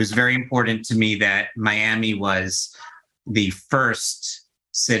it was very important to me that Miami was the first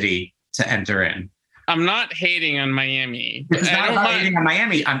city to enter in. I'm not hating on Miami. It's not about hating on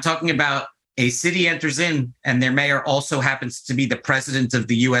Miami. I'm talking about a city enters in and their mayor also happens to be the president of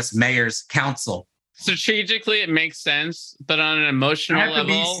the U.S. Mayor's Council. Strategically, it makes sense, but on an emotional level,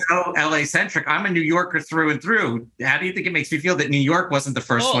 be so LA centric. I'm a New Yorker through and through. How do you think it makes me feel that New York wasn't the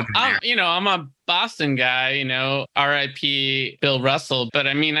first one? I'm a Boston guy. R.I.P. Bill Russell. But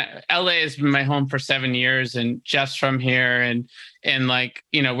I mean, LA has been my home for 7 years, and Jeff's from here, and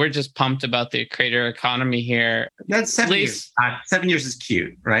we're just pumped about the creator economy here. That's 7 years. 7 years is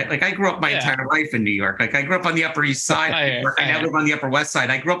cute, right? Like I grew up my entire life in New York. Like I grew up on the Upper East Side. I now live on the Upper West Side.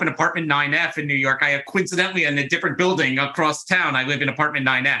 I grew up in apartment 9F in New York. I have coincidentally in a different building across town. I live in apartment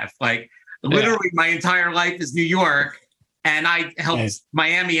 9F. Like literally my entire life is New York. And I helped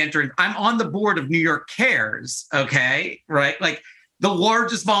Miami enter. I'm on the board of New York Cares. Okay. Right. Like the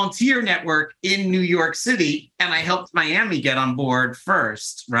largest volunteer network in New York City. And I helped Miami get on board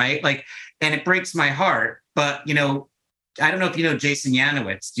first. Right. Like, and it breaks my heart. But, I don't know if you know Jason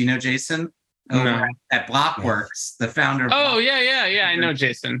Yanowitz. Do you know Jason? No. At Blockworks, the founder of yeah. I know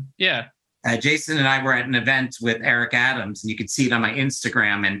Jason. Yeah. Jason and I were at an event with Eric Adams, and you can see it on my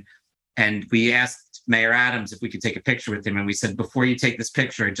Instagram. And we asked Mayor Adams if we could take a picture with him. And we said, before you take this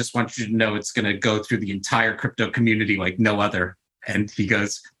picture, I just want you to know it's going to go through the entire crypto community like no other. And he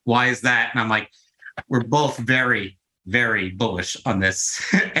goes, why is that? And I'm like, we're both very, very bullish on this.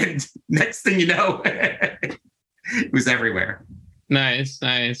 And next thing you know, it was everywhere. Nice.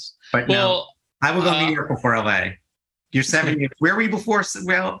 But no, I will go New York before LA. You're 7 years. Where were you before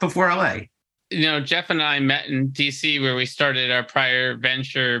LA? Jeff and I met in DC where we started our prior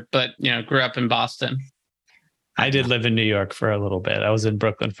venture, but, grew up in Boston. I did live in New York for a little bit. I was in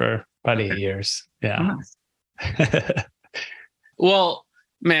Brooklyn for about 8 years. Yeah. Well,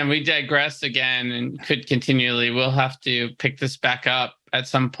 man, we digress again and could continually. We'll have to pick this back up at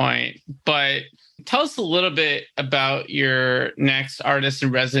some point. But tell us a little bit about your next Artist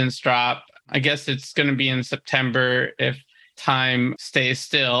in Residence drop. I guess it's going to be in September if time stays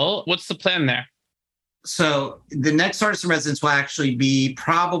still. What's the plan there? So the next Artist in Residence will actually be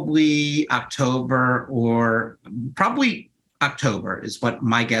probably October is what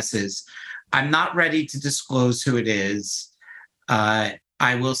my guess is. I'm not ready to disclose who it is. I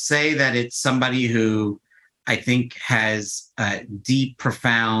will say that it's somebody who I think has a deep,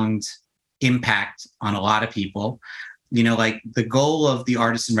 profound impact on a lot of people. Like the goal of the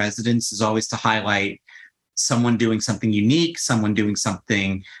Artist in Residence is always to highlight someone doing something unique, someone doing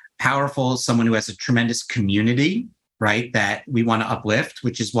something powerful, someone who has a tremendous community, right, that we want to uplift,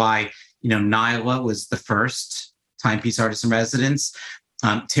 which is why, Nyla was the first Timepiece Artist in Residence.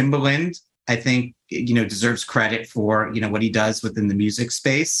 Timbaland, I think, deserves credit for, what he does within the music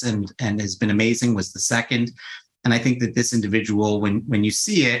space and has been amazing, was the second. And I think that this individual, when you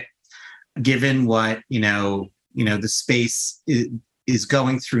see it, given what, the space is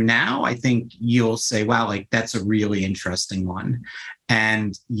going through now, I think you'll say, wow, like that's a really interesting one.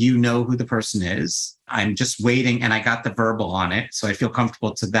 And who the person is. I'm just waiting, and I got the verbal on it. So I feel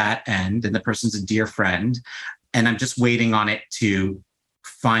comfortable to that end. And the person's a dear friend. And I'm just waiting on it to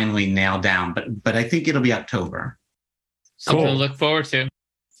finally nail down. But I think it'll be October. Something to look forward to.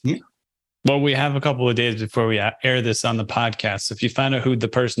 Yeah. Well, we have a couple of days before we air this on the podcast. So if you find out who the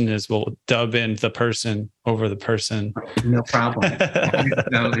person is, we'll dub in the person over the person. No problem.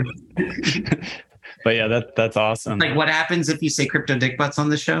 But yeah, that's awesome. Like what happens if you say crypto dick butts on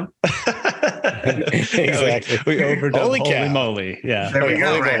the show? Exactly. We overdub. Holy moly. Yeah. There we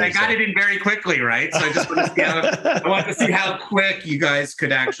go. Right. I got it in very quickly, right? So I just want to see how quick you guys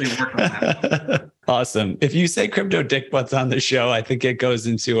could actually work on that. Awesome. If you say crypto dick butts on the show, I think it goes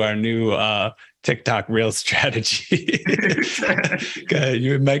into our new TikTok reel strategy.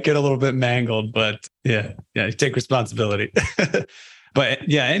 You might get a little bit mangled, but yeah, take responsibility. But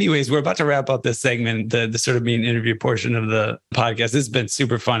yeah, anyways, we're about to wrap up this segment, the sort of main interview portion of the podcast. This has been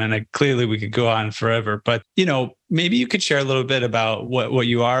super fun, and clearly we could go on forever. But, maybe you could share a little bit about what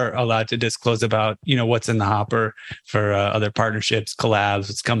you are allowed to disclose about, what's in the hopper for other partnerships, collabs,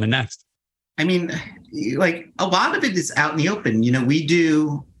 what's coming next. I mean, like a lot of it is out in the open. We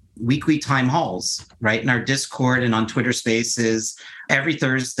do weekly time halls, right? In our Discord and on Twitter Spaces every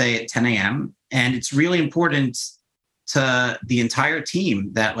Thursday at 10 a.m. And it's really important to the entire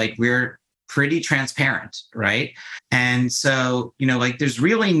team that like we're pretty transparent, right? And so, like there's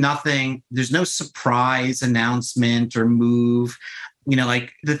really nothing, there's no surprise announcement or move.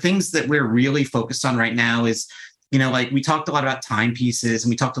 Like the things that we're really focused on right now is, like we talked a lot about timepieces and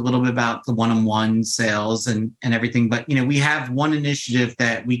we talked a little bit about the one-on-one sales and everything. But, we have one initiative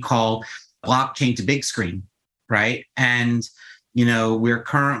that we call Blockchain to Big Screen, right? And, we're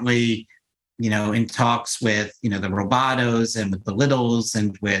currently, in talks with, the Robotos and with the Littles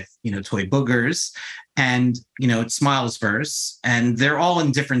and with, Toy Boogers and, it's Smilesverse, and they're all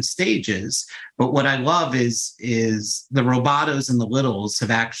in different stages. But what I love is the Robotos and the Littles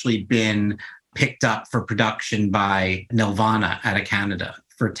have actually been picked up for production by Nelvana out of Canada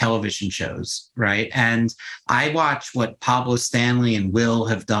for television shows, right? And I watch what Pablo Stanley and Will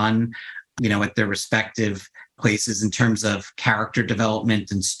have done, at their respective places in terms of character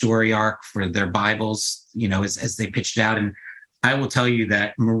development and story arc for their Bibles, as they pitched it out. And I will tell you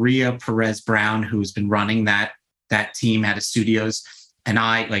that Maria Perez Brown, who's been running that team out of studios, and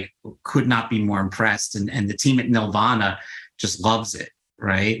I could not be more impressed. And the team at Nelvana just loves it,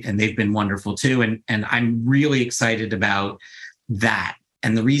 right? And they've been wonderful too. And I'm really excited about that.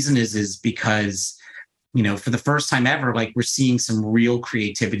 And the reason is because, for the first time ever, we're seeing some real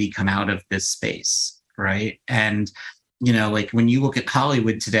creativity come out of this space, right? And, when you look at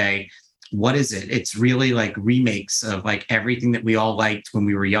Hollywood today, what is it? It's really remakes of everything that we all liked when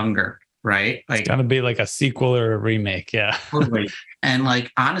we were younger, right? It's gotta be a sequel or a remake. Yeah. Totally. And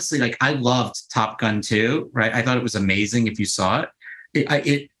honestly, I loved Top Gun 2, right? I thought it was amazing if you saw it.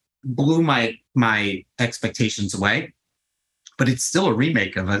 It blew my expectations away, but it's still a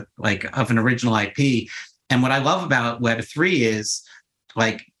remake of an original IP. And what I love about Web3 is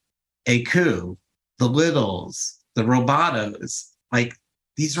Aku, the Littles, the Robotos,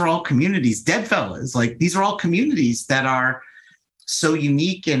 these are all communities, Deadfellas, these are all communities that are so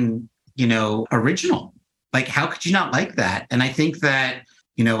unique and, original. How could you not like that? And I think that,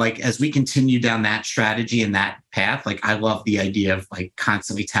 as we continue down that strategy and that path, I love the idea of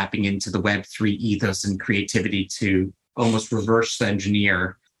constantly tapping into the Web3 ethos and creativity to almost reverse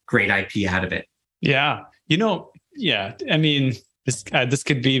engineer great IP out of it. Yeah. Yeah. I mean, this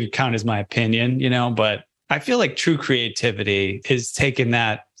could be count as my opinion, but I feel like true creativity is taking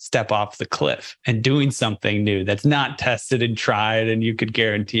that step off the cliff and doing something new that's not tested and tried and you could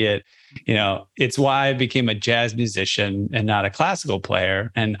guarantee it. It's why I became a jazz musician and not a classical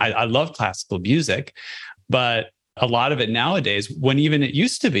player. And I love classical music, but a lot of it nowadays, when even it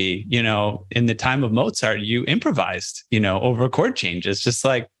used to be, in the time of Mozart, you improvised, over chord changes, just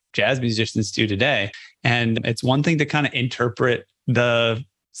like jazz musicians do today. And it's one thing to kind of interpret the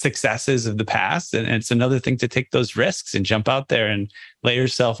successes of the past. And it's another thing to take those risks and jump out there and lay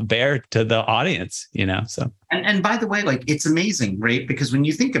yourself bare to the audience, so. And by the way, it's amazing, right? Because when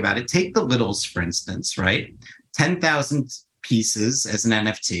you think about it, take the Littles, for instance, right? 10,000 pieces as an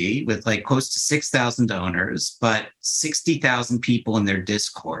NFT with close to 6,000 owners, but 60,000 people in their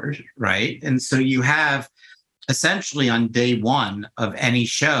Discord, right? And so you have essentially on day one of any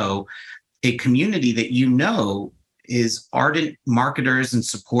show, a community that is ardent marketers and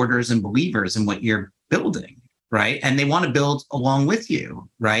supporters and believers in what you're building, right? And they want to build along with you,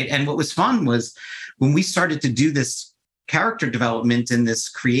 right? And what was fun was when we started to do this character development and this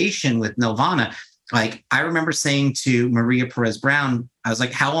creation with Nelvana, I remember saying to Maria Perez Brown, I was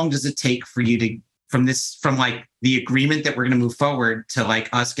like, how long does it take for you to, from the agreement that we're going to move forward to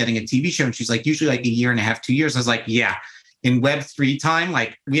us getting a TV show? And she's like, usually a year and a half, 2 years. I was like, yeah, in Web3 time,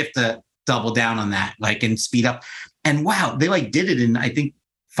 we have to double down on that, and speed up. And wow, they did it in, I think,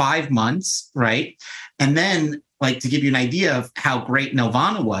 5 months, right? And then to give you an idea of how great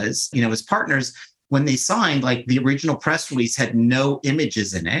Nelvana was, as partners, when they signed, the original press release had no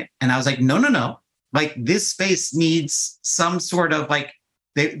images in it. And I was like, no. This space needs some sort of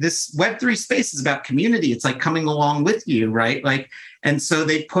this Web3 space is about community. It's coming along with you, right? And so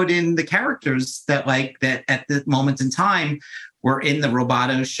they put in the characters that that at the moment in time were in the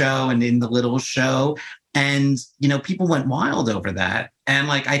Roboto show and in the Little show. And, people went wild over that. And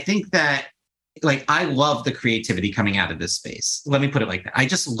I think that I love the creativity coming out of this space. Let me put it like that. I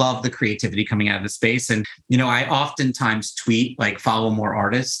just love the creativity coming out of the space. And, I oftentimes tweet, follow more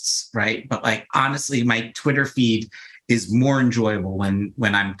artists, right? But honestly, my Twitter feed is more enjoyable when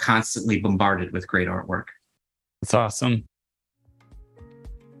I'm constantly bombarded with great artwork. That's awesome.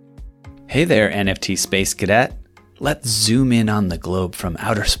 Hey there, NFT Space Cadet. Let's zoom in on the globe from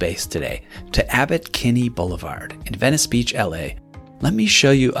outer space today to Abbot Kinney Boulevard in Venice Beach, LA, let me show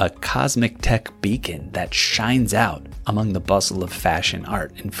you a cosmic tech beacon that shines out among the bustle of fashion,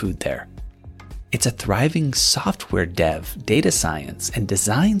 art, and food there. It's a thriving software dev, data science, and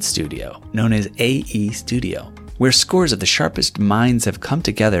design studio known as AE Studio, where scores of the sharpest minds have come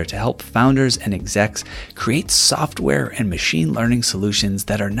together to help founders and execs create software and machine learning solutions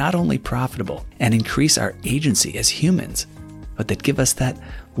that are not only profitable and increase our agency as humans, but that give us that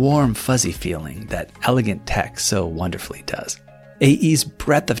warm, fuzzy feeling that elegant tech so wonderfully does. AE's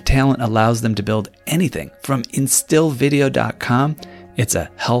breadth of talent allows them to build anything from instillvideo.com, it's a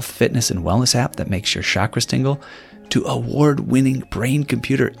health, fitness, and wellness app that makes your chakras tingle, to award-winning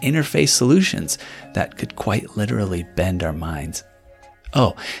brain-computer interface solutions that could quite literally bend our minds.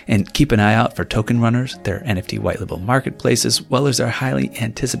 Oh, and keep an eye out for Token Runners, their NFT white label marketplace, as well as our highly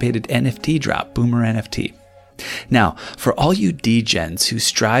anticipated NFT drop, Boomer NFT. Now, for all you degens who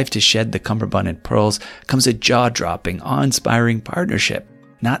strive to shed the cummerbund and pearls, comes a jaw-dropping, awe-inspiring partnership,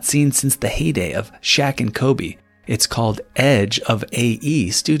 not seen since the heyday of Shaq and Kobe. It's called Edge of AE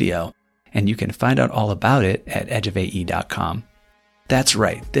Studio, and you can find out all about it at edgeofae.com. That's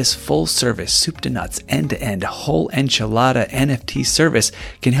right, this full-service, soup-to-nuts, end-to-end, whole enchilada NFT service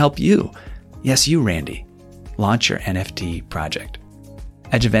can help you, yes, you, Randy, launch your NFT project.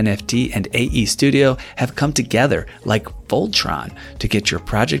 Edge of NFT and AE Studio have come together like Voltron to get your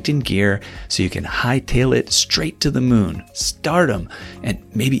project in gear so you can hightail it straight to the moon, stardom, and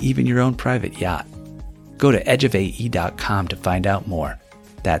maybe even your own private yacht. Go to edgeofae.com to find out more.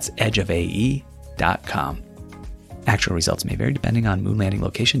 That's edgeofae.com. Actual results may vary depending on moon landing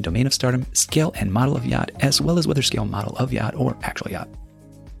location, domain of stardom, scale and model of yacht, as well as whether scale, model of yacht, or actual yacht.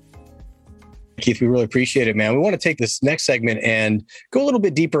 Keith, we really appreciate it, man. We want to take this next segment and go a little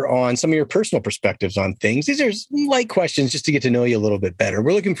bit deeper on some of your personal perspectives on things. These are light questions just to get to know you a little bit better.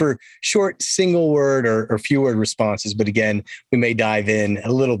 We're looking for short, single word or few word responses. But again, we may dive in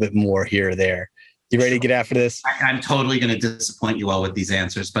a little bit more here or there. You ready to get after this? I'm totally going to disappoint you all with these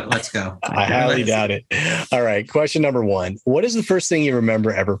answers, but let's go. I highly doubt it. All right. Question number 1. What is the first thing you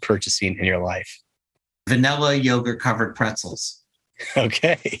remember ever purchasing in your life? Vanilla yogurt covered pretzels.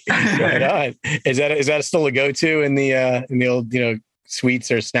 Okay. Right on. Is that still a go-to in the old,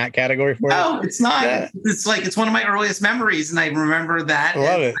 sweets or snack category for you? No, it's not. Yeah. It's one of my earliest memories, and I remember that. I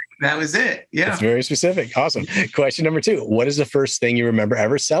love it. That was it. Yeah. It's very specific. Awesome. Question number 2. What is the first thing you remember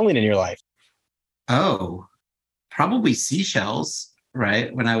ever selling in your life? Oh, probably seashells,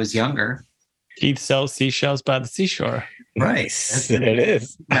 right? When I was younger. Keith sells seashells by the seashore. Right. There it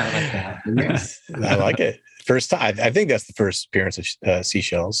is. I like that. Yes. I like it. First time. I think that's the first appearance of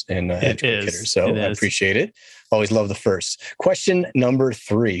seashells in Edge Kidder. So I appreciate it. Always love the first. Question number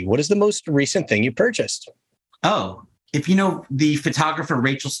 3. What is the most recent thing you purchased? Oh, if you know the photographer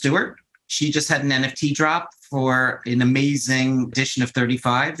Rachel Stewart, she just had an NFT drop for an amazing edition of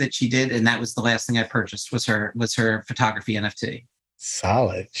 35 that she did. And that was the last thing I purchased was her photography NFT.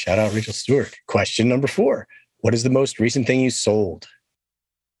 Solid. Shout out Rachel Stewart. Question number 4. What is the most recent thing you sold?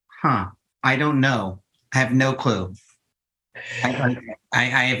 I don't know. I have no clue.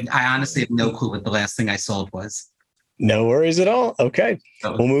 I honestly have no clue what the last thing I sold was. No worries at all. Okay.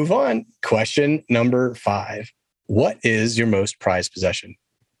 We'll move on. Question number 5. What is your most prized possession?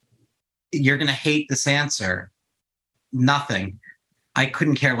 You're going to hate this answer. Nothing. I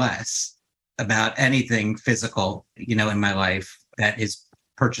couldn't care less about anything physical, in my life that is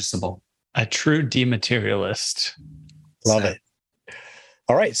purchasable. A true dematerialist. Love it.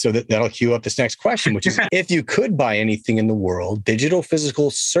 All right. So that'll cue up this next question, which is if you could buy anything in the world, digital,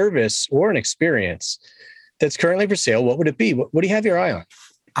 physical, service, or an experience that's currently for sale, what would it be? What do you have your eye on?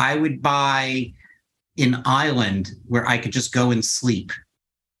 I would buy an island where I could just go and sleep.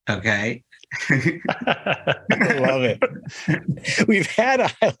 Okay. I love it. We've had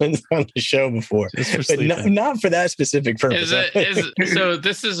islands on the show before, but not for that specific purpose. So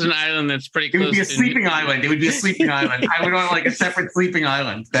this is an island that's pretty close. It would be a sleeping island. It would be a sleeping island. I would want a separate sleeping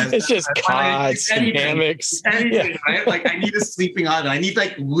island. It's just cots and hammocks. Anything, right? I need a sleeping island. I need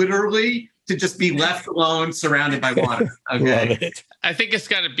literally to just be left alone, surrounded by water. Okay. Love it. I think it's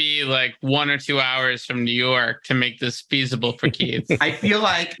got to be 1 or 2 hours from New York to make this feasible for Keith. I feel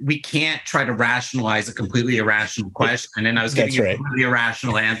like we can't try to rationalize a completely irrational question. And I was getting a completely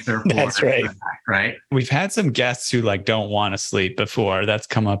irrational answer. That's right. Right. We've had some guests who don't want to sleep before. That's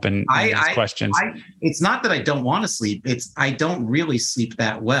come up in these questions. It's not that I don't want to sleep. It's I don't really sleep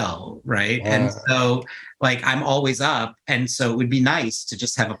that well. Right. And so I'm always up. And so it would be nice to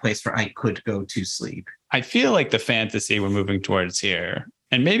just have a place where I could go to sleep. I feel like the fantasy we're moving towards here,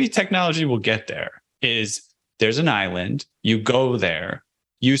 and maybe technology will get there, is there's an island, you go there,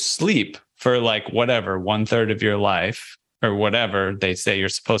 you sleep for 1/3 of your life, or whatever they say you're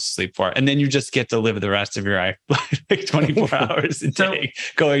supposed to sleep for. And then you just get to live the rest of your life like 24 hours a day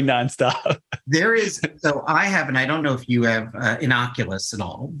going nonstop. So I have, and I don't know if you have an Oculus at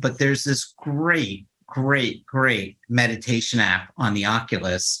all, but there's this great meditation app on the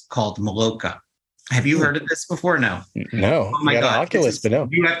Oculus called Maloka. Have you heard of this before? No. No. Oh my God. Oculus, but no.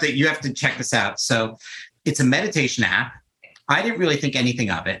 You have to check this out. So it's a meditation app. I didn't really think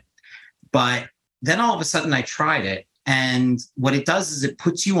anything of it, but then all of a sudden I tried it. And what it does is it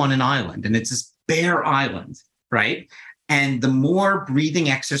puts you on an island, and it's this bare island, right? And the more breathing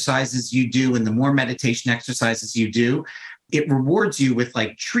exercises you do and the more meditation exercises you do, it rewards you with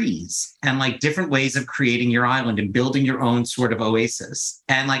like trees and like different ways of creating your island and building your own sort of oasis.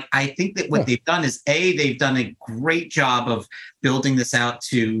 And like, I think that what they've done is they've done a great job of building this out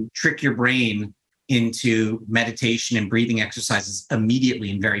to trick your brain into meditation and breathing exercises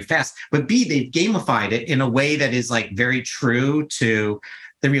immediately and very fast. But B, they've gamified it in a way that is like very true to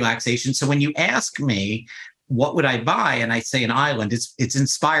the relaxation. So when you ask me, what would I buy? And I say an island. It's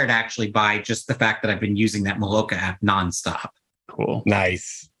inspired actually by just the fact that I've been using that Maloka app nonstop. Cool.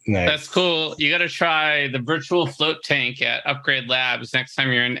 Nice. That's cool. You got to try the virtual float tank at Upgrade Labs next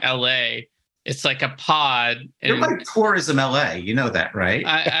time you're in LA. It's like a pod. You're like Tourism LA. You know that, right?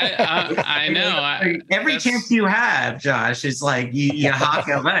 I know. Every chance you have, Josh, is like you hawk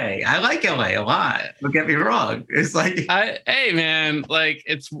LA. I like LA a lot. Don't get me wrong. It's like, hey man, like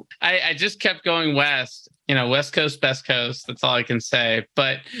I just kept going west. West Coast, best coast. That's all I can say.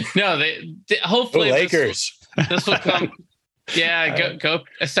 But no, they hopefully Lakers. This will come. Yeah, go.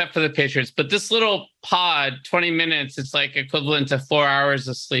 Except for the Patriots, but this little pod, 20 minutes, it's like equivalent to 4 hours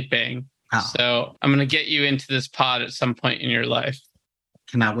of sleeping. Oh. So I'm going to get you into this pod at some point in your life.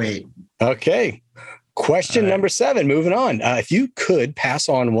 Cannot wait. Okay. Question number 7, moving on. If you could pass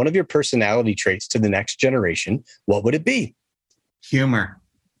on one of your personality traits to the next generation, what would it be? Humor.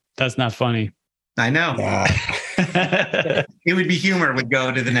 That's not funny. I know. It would be humor would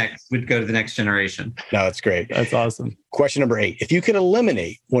go to the next generation. No, that's great. That's awesome. Question number 8. If you could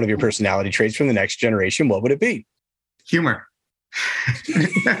eliminate one of your personality traits from the next generation, what would it be? Humor.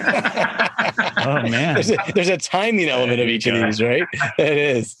 Oh man, there's a timing element of each of these, right? It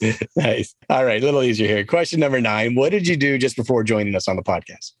is nice. All right, a little easier here. Question number 9. What did you do just before joining us on the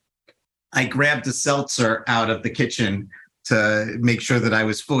podcast? I grabbed a seltzer out of the kitchen to make sure that I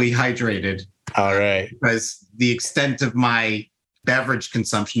was fully hydrated. All right, because the extent of my beverage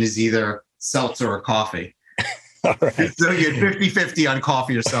consumption is either seltzer or coffee. All right. So you're 50-50 on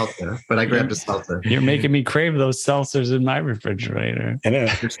coffee or seltzer, but I grabbed a seltzer. You're making me crave those seltzers in my refrigerator. I know.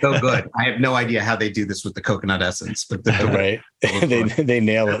 They're so good. I have no idea how they do this with the coconut essence, but right. they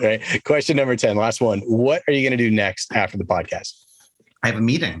nail it, right? Question number 10, last one. What are you going to do next after the podcast? I have a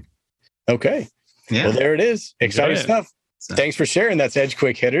meeting. Okay. Yeah. Well, there it is. Exciting stuff. So. Thanks for sharing. That's Edge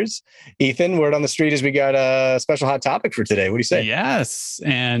Quick Hitters. Ethan, word on the street is we got a special hot topic for today. What do you say? Yes.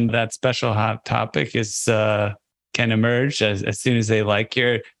 And that special hot topic is can emerge as soon as they like.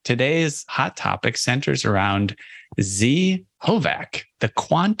 Today's hot topic centers around Z Hovac, the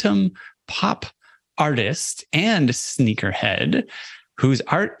quantum pop artist and sneakerhead, whose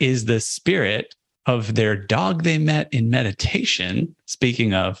art is the spirit of their dog they met in meditation.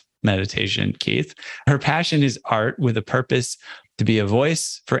 Speaking of meditation, Keith, her passion is art with a purpose to be a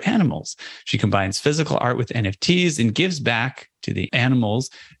voice for animals. She combines physical art with NFTs and gives back to the animals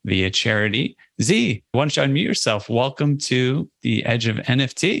via charity. Z, why don't you unmute yourself? Welcome to the Edge of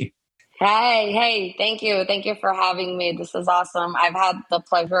NFT. Hey, thank you. Thank you for having me. This is awesome. I've had the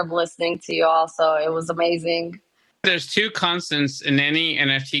pleasure of listening to you also. It was amazing. There's 2 constants in any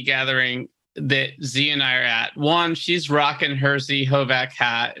NFT gathering that Z and I are at. One, she's rocking her Z Hovac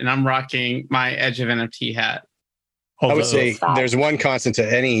hat, and I'm rocking my Edge of NFT hat. I would say there's one constant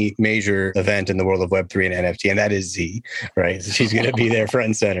to any major event in the world of Web3 and NFT, and that is Z, right? So she's going to be there front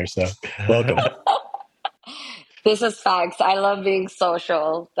and center. So welcome. This is facts. I love being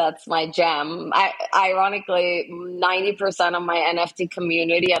social. That's my jam. Ironically, 90% of my NFT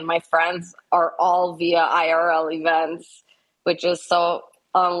community and my friends are all via IRL events, which is so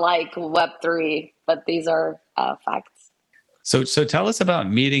unlike Web3, but these are facts. So tell us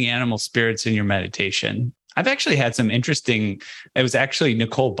about meeting animal spirits in your meditation. I've actually had some interesting, it was actually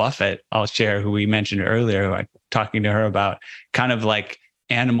Nicole Buffett, I'll share, who we mentioned earlier, talking to her about kind of like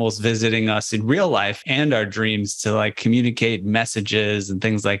animals visiting us in real life and our dreams to like communicate messages and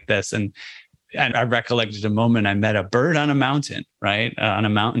things like this. And I recollected a moment I met a bird on a mountain, right? On a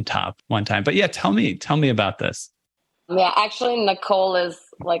mountaintop one time. But yeah, tell me about this. Yeah, actually, Nicole is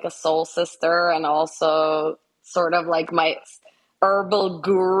like a soul sister and also sort of like my herbal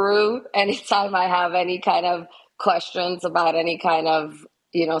guru. Anytime I have any kind of questions about any kind of,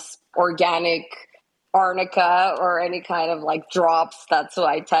 organic arnica or any kind of like drops. That's who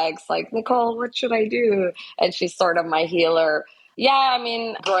I text, like, Nicole, what should I do? And she's sort of my healer. Yeah, I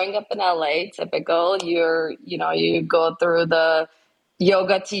mean, growing up in LA, typical, you go through the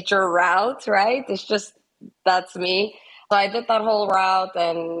yoga teacher route, right? That's me. So I did that whole route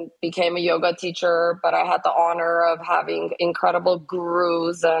and became a yoga teacher, but I had the honor of having incredible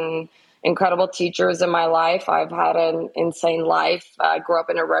gurus and incredible teachers in my life. I've had an insane life. I grew up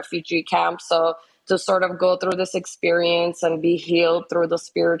in a refugee camp. So to sort of go through this experience and be healed through the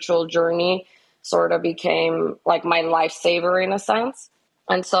spiritual journey sort of became like my lifesaver in a sense.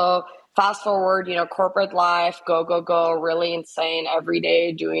 And so fast forward, corporate life, go, really insane every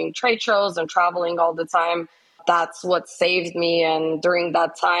day, doing trade shows and traveling all the time. That's what saved me. And during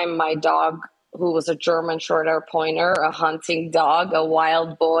that time, my dog, who was a German short hair pointer, a hunting dog, a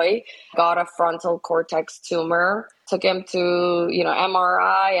wild boy, got a frontal cortex tumor. Took him to,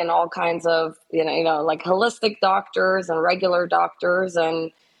 MRI and all kinds of, like holistic doctors and regular doctors,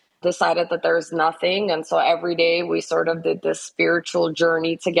 and decided that there's nothing. And so every day we sort of did this spiritual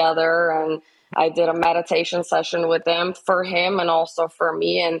journey together. And I did a meditation session with him for him and also for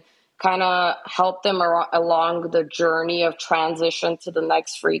me, and kind of helped them along the journey of transition to the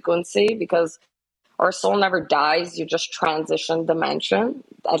next frequency, because our soul never dies. You just transition dimension.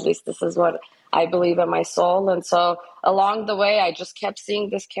 At least this is what I believe in my soul. And so along the way, I just kept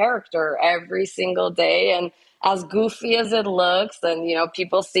seeing this character every single day. And as goofy as it looks, and,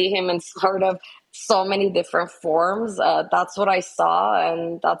 people see him in sort of so many different forms. That's what I saw,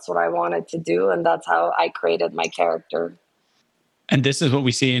 and that's what I wanted to do. And that's how I created my character. And this is what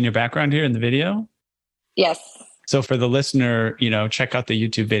we see in your background here in the video? Yes. So for the listener, check out the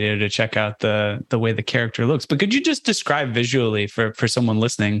YouTube video to check out the way the character looks. But could you just describe visually for someone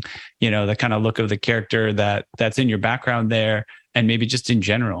listening, the kind of look of the character that's in your background there, and maybe just in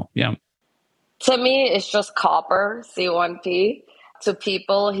general? Yeah. To me, it's just copper, C1P. To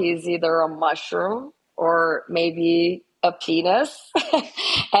people, he's either a mushroom or maybe a penis.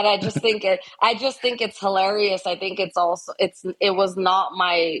 And I just think it's hilarious. I think it was not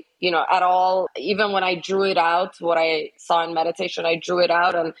my, at all. Even when I drew it out, what I saw in meditation, I drew it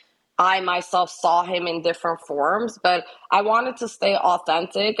out, and I myself saw him in different forms, but I wanted to stay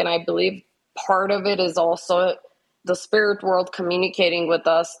authentic. And I believe part of it is also the spirit world communicating with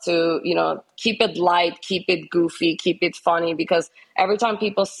us to, keep it light, keep it goofy, keep it funny, because every time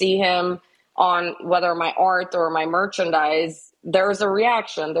people see him on whether my art or my merchandise, there's a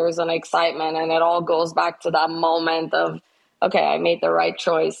reaction, there's an excitement, and it all goes back to that moment of, okay, I made the right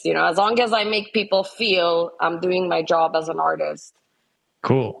choice. As long as I make people feel, I'm doing my job as an artist.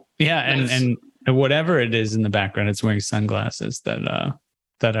 Cool. Yeah. Nice. And whatever it is in the background, it's wearing sunglasses that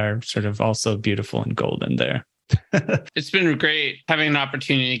are sort of also beautiful and golden there. It's been great having an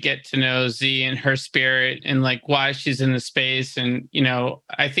opportunity to get to know Z and her spirit and like why she's in the space. And,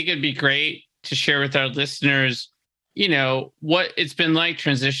 I think it'd be great to share with our listeners, what it's been like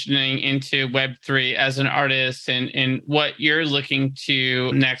transitioning into Web3 as an artist, and what you're looking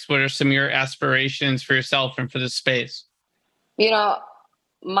to next. What are some of your aspirations for yourself and for the space?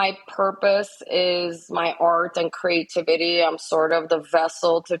 My purpose is my art and creativity. I'm sort of the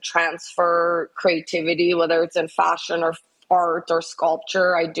vessel to transfer creativity, whether it's in fashion or art or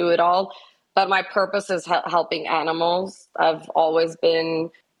sculpture. I do it all. But my purpose is helping animals. I've always been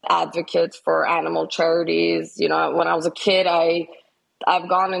advocate for animal charities. When I was a kid, I've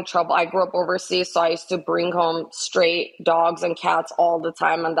gone in trouble. I grew up overseas, so I used to bring home stray dogs and cats all the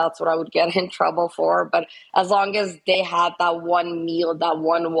time, and that's what I would get in trouble for. But as long as they had that one meal, that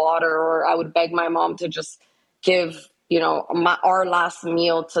one water, or I would beg my mom to just give, our last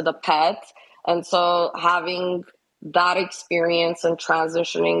meal to the pet. And so having that experience and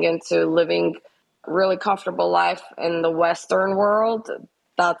transitioning into living a really comfortable life in the Western world,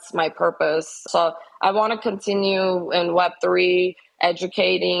 that's my purpose. So I want to continue in Web3,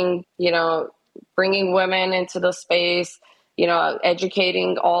 educating, bringing women into the space,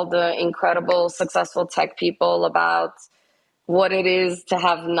 educating all the incredible, successful tech people about what it is to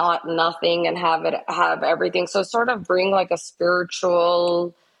have nothing and have everything. So sort of bring like a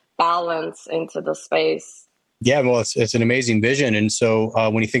spiritual balance into the space. Yeah, well, it's an amazing vision. And so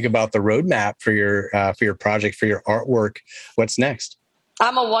when you think about the roadmap for your project, for your artwork, what's next?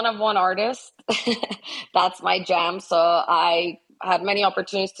 I'm a one-of-one artist. That's my jam. So I had many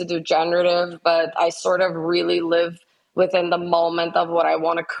opportunities to do generative, but I sort of really live within the moment of what I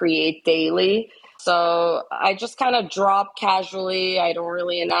want to create daily. So I just kind of drop casually. I don't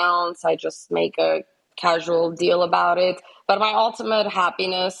really announce. I just make a casual deal about it. But my ultimate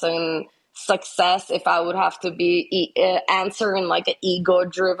happiness and success, if I would have to be answer in like an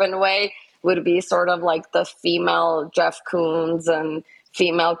ego-driven way, would be sort of like the female Jeff Koons and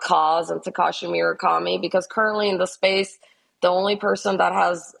female Kaz and Takashi Murakami, because currently in the space, the only person that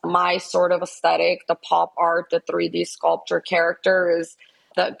has my sort of aesthetic, the pop art, the 3D sculpture character, is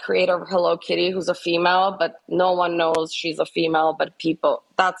the creator of Hello Kitty, who's a female, but no one knows she's a female, but people,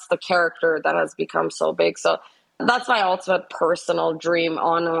 that's the character that has become so big. So that's my ultimate personal dream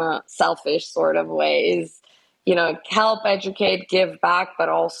on a selfish sort of way is, you know, help, educate, give back, but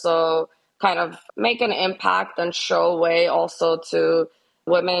also kind of make an impact and show way also to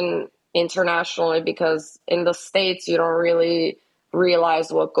women internationally, because in the States, you don't really realize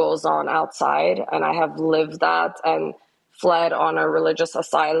what goes on outside. And I have lived that and fled on a religious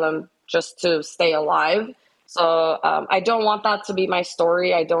asylum just to stay alive. So I don't want that to be my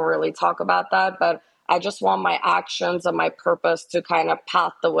story. I don't really talk about that, but I just want my actions and my purpose to kind of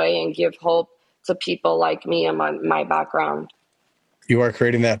path the way and give hope to people like me and my background. You are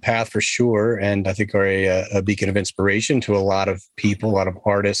creating that path for sure. And I think are a beacon of inspiration to a lot of people, a lot of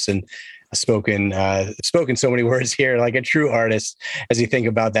artists, and spoken so many words here, like a true artist, as you think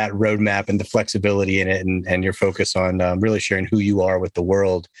about that roadmap and the flexibility in it and your focus on really sharing who you are with the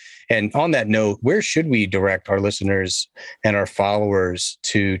world. And on that note, where should we direct our listeners and our followers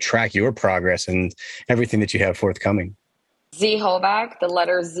to track your progress and everything that you have forthcoming? Zhovak, the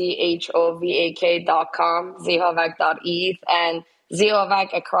letter ZHOVAK.com, zhovak.eth, and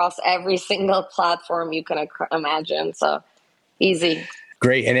Zhovak across every single platform you can imagine. So easy.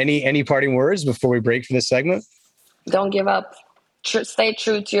 Great. And any parting words before we break for this segment? Don't give up. Stay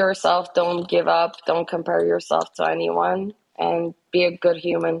true to yourself. Don't give up. Don't compare yourself to anyone, and be a good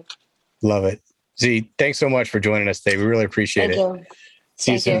human. Love it. Z, thanks so much for joining us today. We really appreciate it. Thank you.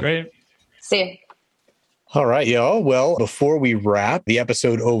 See you soon. Great. See you. All right, y'all. Well, before we wrap the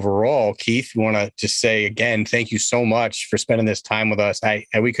episode overall, Keith, we want to just say again, thank you so much for spending this time with us.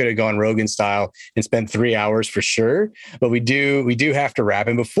 We could have gone Rogan style and spent 3 hours for sure, but we do have to wrap.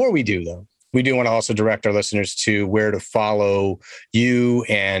 And before we do, though, we do want to also direct our listeners to where to follow you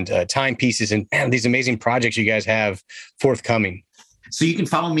and Timepieces and these amazing projects you guys have forthcoming. So you can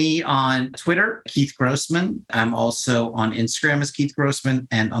follow me on Twitter, Keith Grossman. I'm also on Instagram as Keith Grossman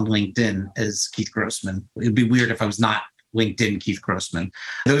and on LinkedIn as Keith Grossman. It'd be weird if I was not LinkedIn Keith Grossman.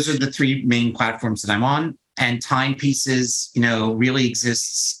 Those are the 3 main platforms that I'm on. And Timepieces, really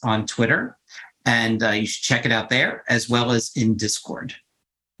exists on Twitter. And you should check it out there as well as in Discord.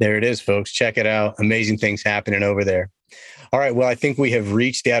 There it is, folks. Check it out. Amazing things happening over there. All right. Well, I think we have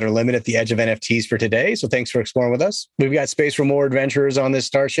reached the outer limit at the edge of NFTs for today. So thanks for exploring with us. We've got space for more adventurers on this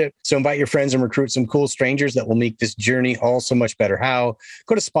starship. So invite your friends and recruit some cool strangers that will make this journey all so much better. How?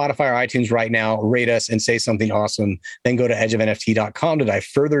 Go to Spotify or iTunes right now, rate us and say something awesome. Then go to edgeofnft.com to dive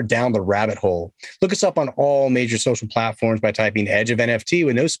further down the rabbit hole. Look us up on all major social platforms by typing Edge of NFT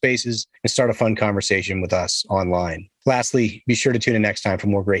with no spaces and start a fun conversation with us online. Lastly, be sure to tune in next time for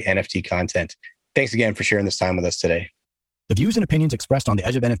more great NFT content. Thanks again for sharing this time with us today. The views and opinions expressed on the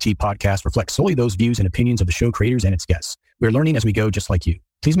Edge of NFT podcast reflect solely those views and opinions of the show creators and its guests. We're learning as we go, just like you.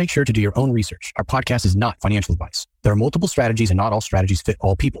 Please make sure to do your own research. Our podcast is not financial advice. There are multiple strategies and not all strategies fit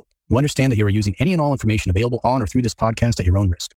all people. You understand that you are using any and all information available on or through this podcast at your own risk.